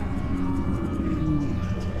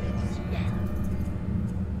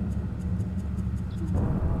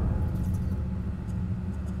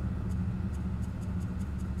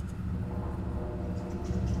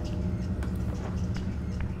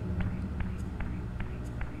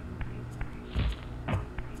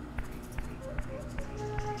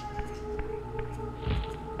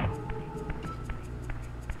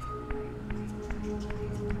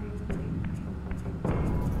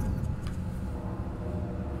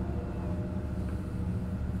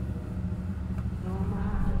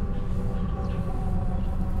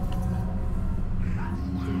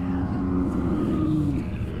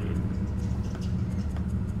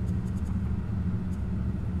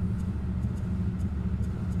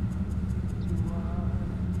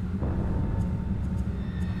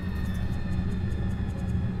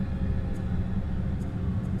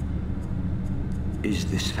 Is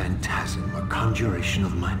this phantasm a conjuration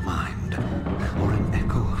of my mind, or an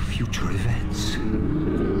echo of future events?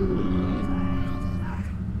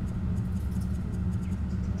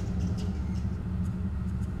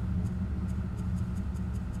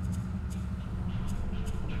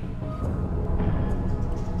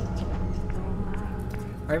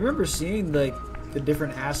 I remember seeing like the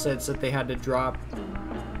different assets that they had to drop,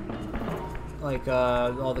 like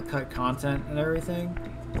all the cut content and everything.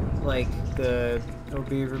 Like it'll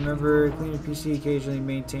be remember clean your PC occasionally,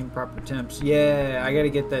 maintain proper temps. Yeah, I gotta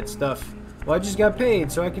get that stuff. Well, I just got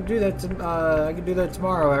paid, so I can do that. I can do that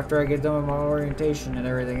tomorrow after I get done with my orientation and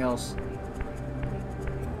everything else.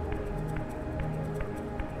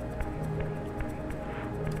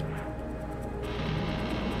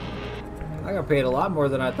 I got paid a lot more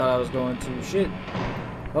than I thought I was going to. Shit,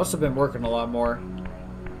 I must have been working a lot more.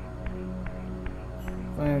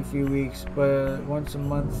 In a few weeks, but once a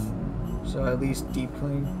month, so at least deep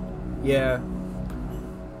clean. Yeah.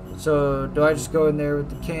 So do I just go in there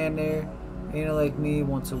with the can there? Ain't it like me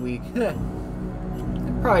once a week? I'd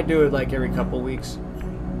probably do it like every couple weeks.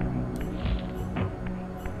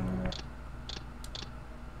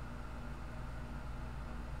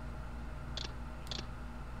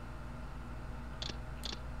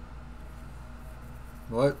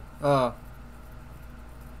 What?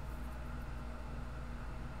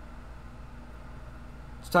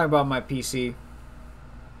 Let's talk about my PC.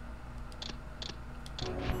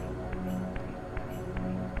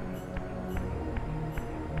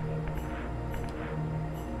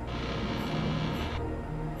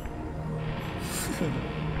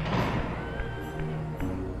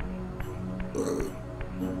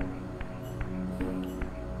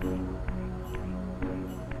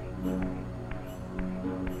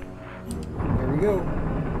 There we go.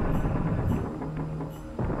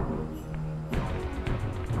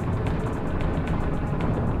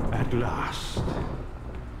 At last.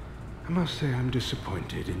 I must say I'm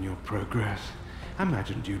disappointed in your progress. I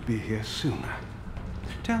imagined you'd be here sooner.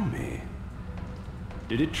 Tell me,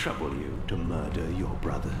 did it trouble you to murder your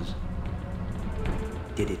brothers?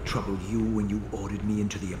 Did it trouble you when you ordered me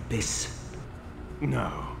into the abyss?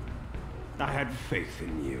 No. I had faith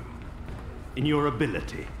in you. In your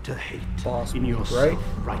ability to hate. Boss in your move, right?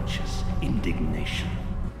 self-righteous indignation.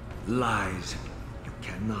 Lies. You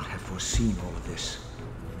cannot have foreseen all of this.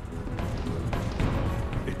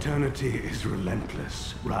 Eternity is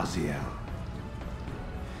relentless, Raziel.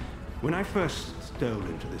 When I first stole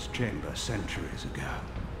into this chamber centuries ago,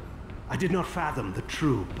 I did not fathom the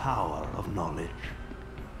true power of knowledge.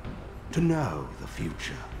 To know the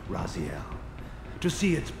future, Raziel. To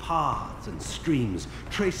see its paths and streams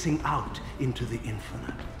tracing out into the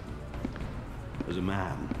infinite. As a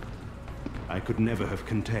man, I could never have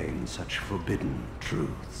contained such forbidden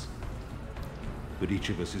truths. But each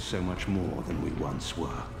of us is so much more than we once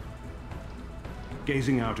were.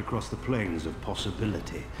 Gazing out across the plains of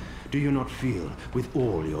possibility, Do you not feel with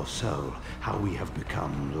all your soul how we have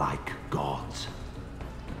become like gods?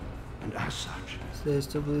 And as such, So they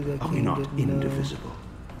still believe that are we Kain not didn't indivisible?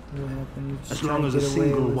 know what happened. As long as a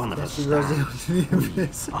single one of us stands, we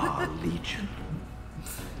stands. are legion.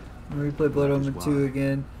 Replay Blood Omen 2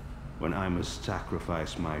 again. When I must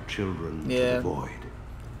sacrifice my children to the void,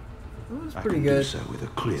 It was I pretty can good. do so with a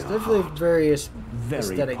clear It's definitely heart. very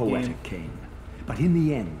Very poetic, Kain. But in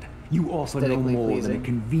the end, you offer no Aesthetically more than pleasing. a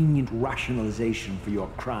convenient rationalization for your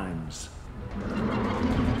crimes.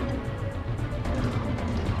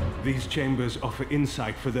 These chambers offer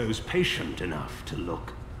insight for those patient enough to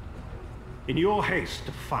look. In your haste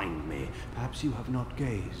to find me, perhaps you have not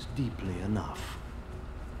gazed deeply enough.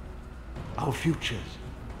 Our futures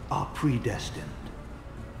are predestined.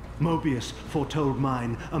 Mobius foretold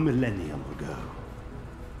mine a millennium ago.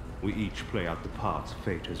 We each play out the parts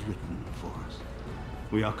fate has written for us.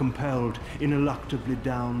 We are compelled ineluctably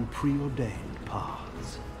down preordained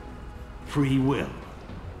paths. Free will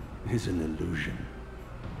is an illusion.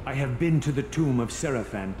 I have been to the tomb of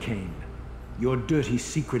Seraphan, Kain. Your dirty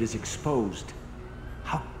secret is exposed.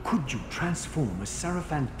 How could you transform a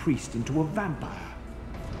Seraphan priest into a vampire?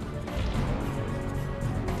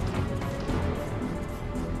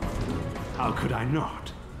 How could I not?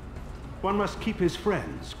 One must keep his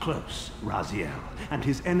friends close, Raziel, and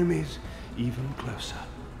his enemies even closer.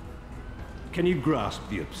 Can you grasp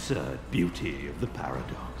the absurd beauty of the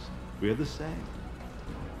paradox? We're the same.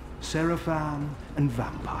 Seraphan and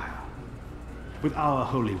vampire. With our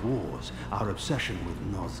holy wars, our obsession with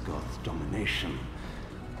Nosgoth's domination,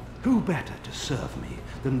 who better to serve me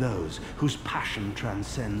than those whose passion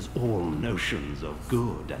transcends all notions of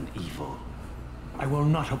good and evil? I will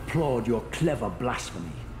not applaud your clever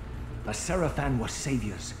blasphemy. The Seraphan were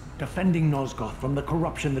saviors, defending Nosgoth from the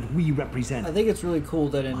corruption that we represent. I think it's really cool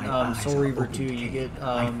that in My eyes Soul are Reaver open, 2 you Kain. get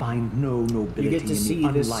I find no nobility you get to in see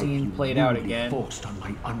the this unlife scene you played out rudely again. forced on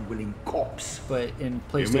my unwilling corpse. but in You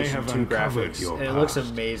may PlayStation have 2 uncovered graphics, your and it looks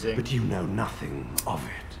past, amazing. but you know nothing of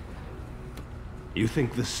it. You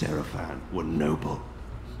think the Seraphan were noble, You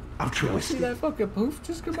see altruistic. that fucking poof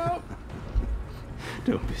just come out?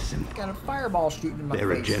 Don't be simple. Got a fireball shooting in my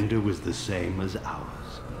Their face. agenda was the same as ours.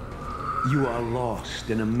 You are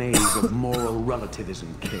lost in a maze of moral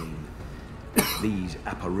relativism, Kain. These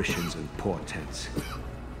apparitions and portents.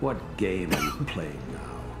 What game are you playing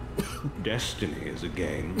now? Destiny is a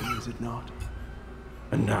game, is it not?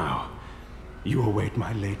 And now, you await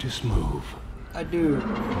my latest move. I do.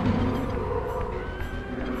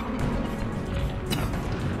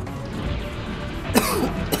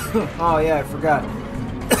 Oh yeah, I forgot.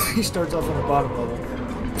 He starts off on the bottom level.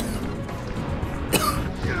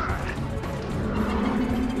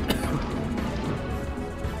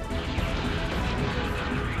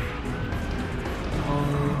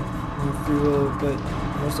 Only free will, but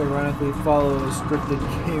most ironically follow a scripted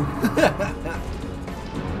game.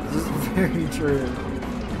 This is very true.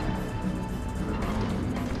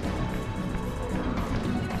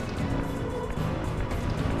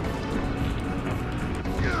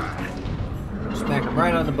 Smack him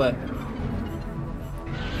right on the butt.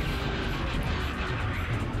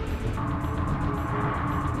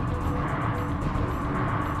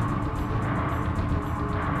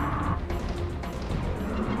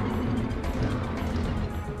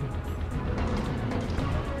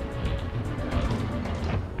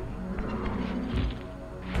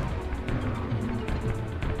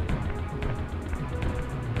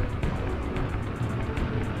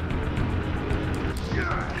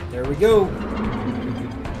 There we go.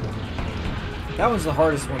 That one's the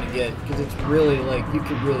hardest one to get because it's really like you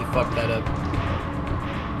could really fuck that up.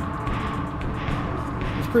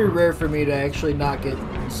 It's pretty rare for me to actually not get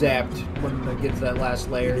zapped when I get to that last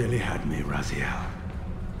You layer. nearly had me, Raziel.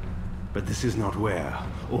 But this is not where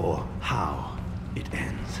or how it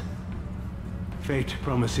ends. Fate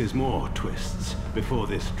promises more twists before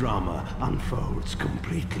this drama unfolds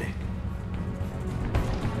completely.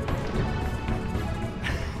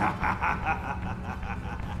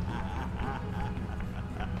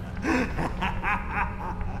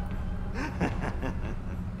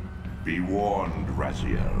 Be warned,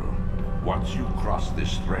 Raziel. Once you cross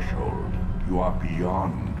this threshold, you are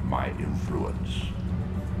beyond my influence.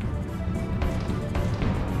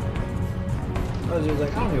 I was just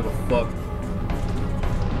like, I don't give a fuck.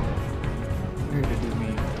 I'm here to do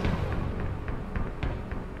me.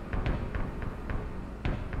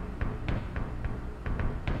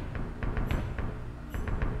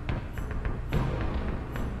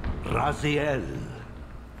 Raziel,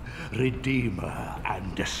 Redeemer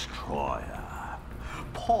and Destroyer,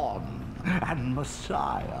 Pawn and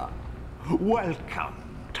Messiah, welcome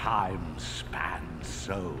to time span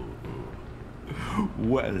soul.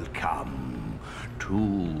 Welcome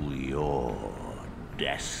to your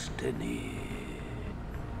destiny.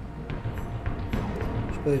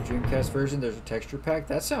 Should play the Dreamcast version. There's a texture pack.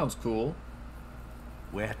 That sounds cool.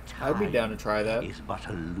 Where I'd be down to try that. Is but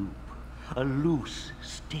a loop, a loose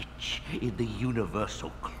stitch in the universal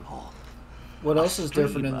cloth. What else is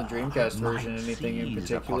different in the Dreamcast version? Anything in Upon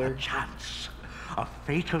particular? a chance, a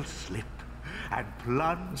fatal slip, and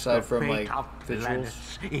plunge Aside the from, fate like, of visuals?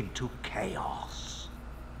 planets into chaos.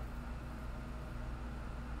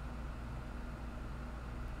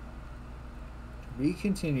 Be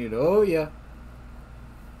continued. Oh yeah.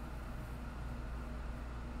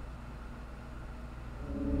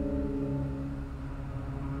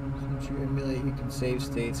 Since you emulate, you can save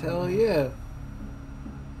states. Hell yeah.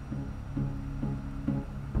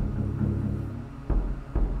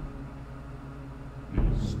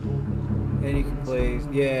 And you can play,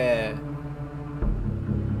 yeah.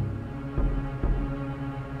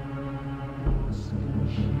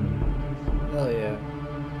 Hell yeah.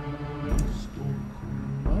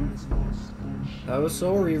 Huh? That was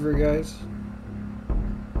Soul Reaver, guys.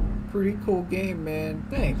 Pretty cool game, man.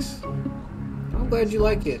 Thanks. I'm glad you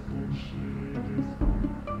like it.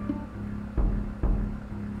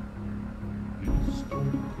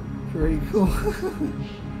 Pretty cool.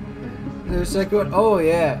 There's a second one? Oh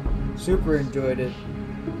yeah. Super enjoyed it.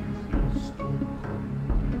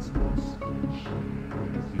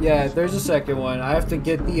 Yeah, there's a second one. I have to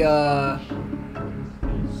get the I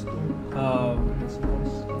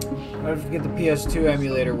have to get the PS2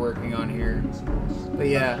 emulator working on here. But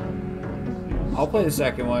yeah, I'll play the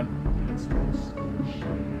second one.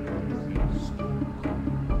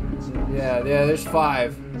 Yeah, there's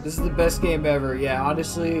 5. This is the best game ever. Yeah,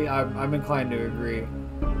 honestly, I'm inclined to agree.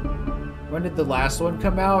 When did the last one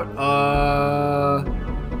come out?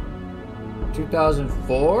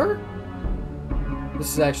 2004?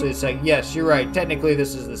 This is actually the second. Yes, you're right. Technically,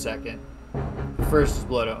 this is the second. The first is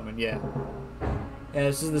Blood Omen, yeah. And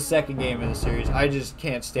this is the second game in the series. I just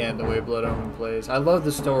can't stand the way Blood Omen plays. I love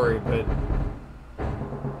the story, but...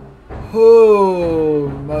 oh,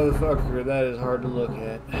 motherfucker, that is hard to look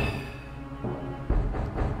at.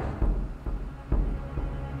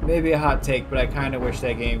 Maybe a hot take, but I kind of wish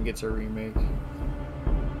that game gets a remake.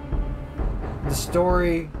 The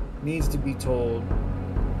story needs to be told.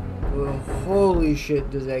 Well, holy shit,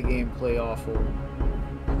 does that game play awful.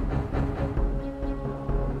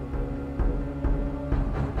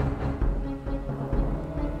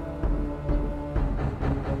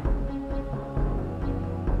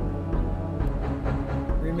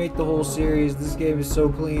 Remake the whole series. This game is so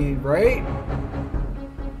clean, right?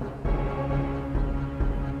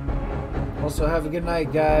 Also, have a good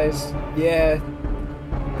night, guys. Yeah,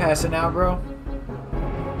 passing out, bro.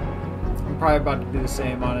 I'm probably about to do the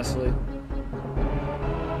same, honestly.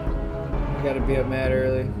 I gotta be up mad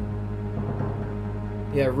early.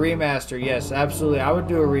 Yeah, remaster. Yes, absolutely. I would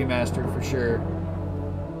do a remaster for sure.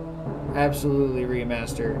 Absolutely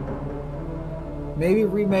remaster. Maybe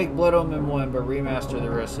remake Blood Omen 1, but remaster the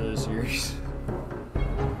rest of the series.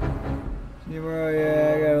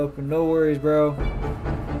 Yeah, I gotta open. No worries, bro.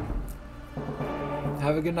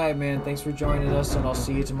 Have a good night, man. Thanks for joining us, and I'll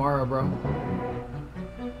see you tomorrow, bro.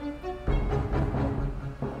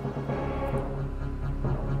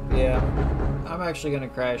 Yeah, I'm actually gonna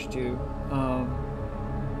crash too.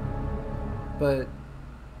 But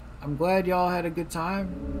I'm glad y'all had a good time.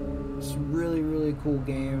 It's a really, really cool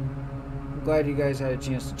game. I'm glad you guys had a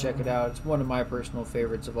chance to check it out. It's one of my personal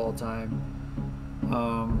favorites of all time.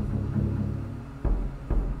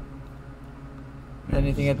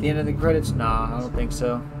 Anything at the end of the credits? Nah, I don't think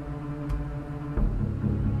so.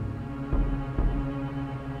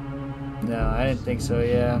 No, I didn't think so,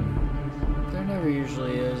 yeah. There never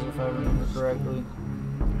usually is, if I remember correctly.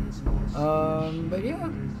 But yeah.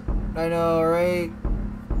 I know, right?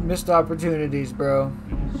 Missed opportunities, bro.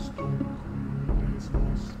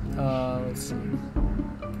 Let's see.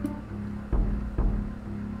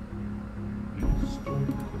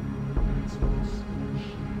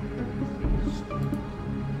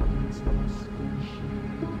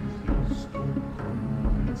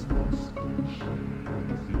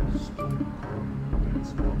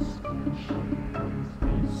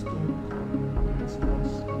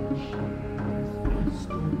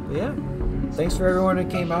 But yeah, thanks for everyone who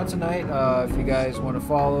came out tonight. If you guys want to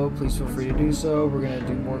follow, please feel free to do so. We're going to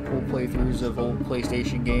do more cool playthroughs of old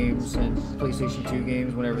PlayStation games and PlayStation 2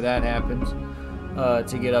 games whenever that happens,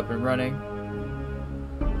 to get up and running.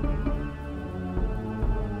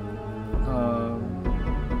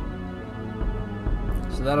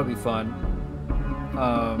 So that'll be fun.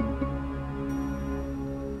 But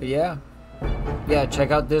yeah. Yeah,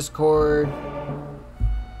 check out Discord.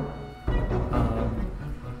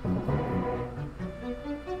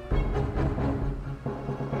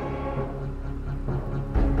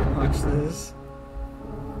 Watch this.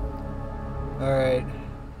 Alright.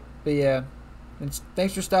 But yeah. And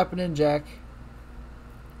thanks for stopping in, Jack.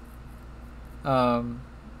 And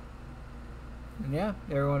yeah,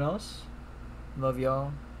 everyone else. Love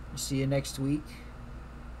y'all. See you next week.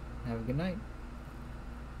 Have a good night.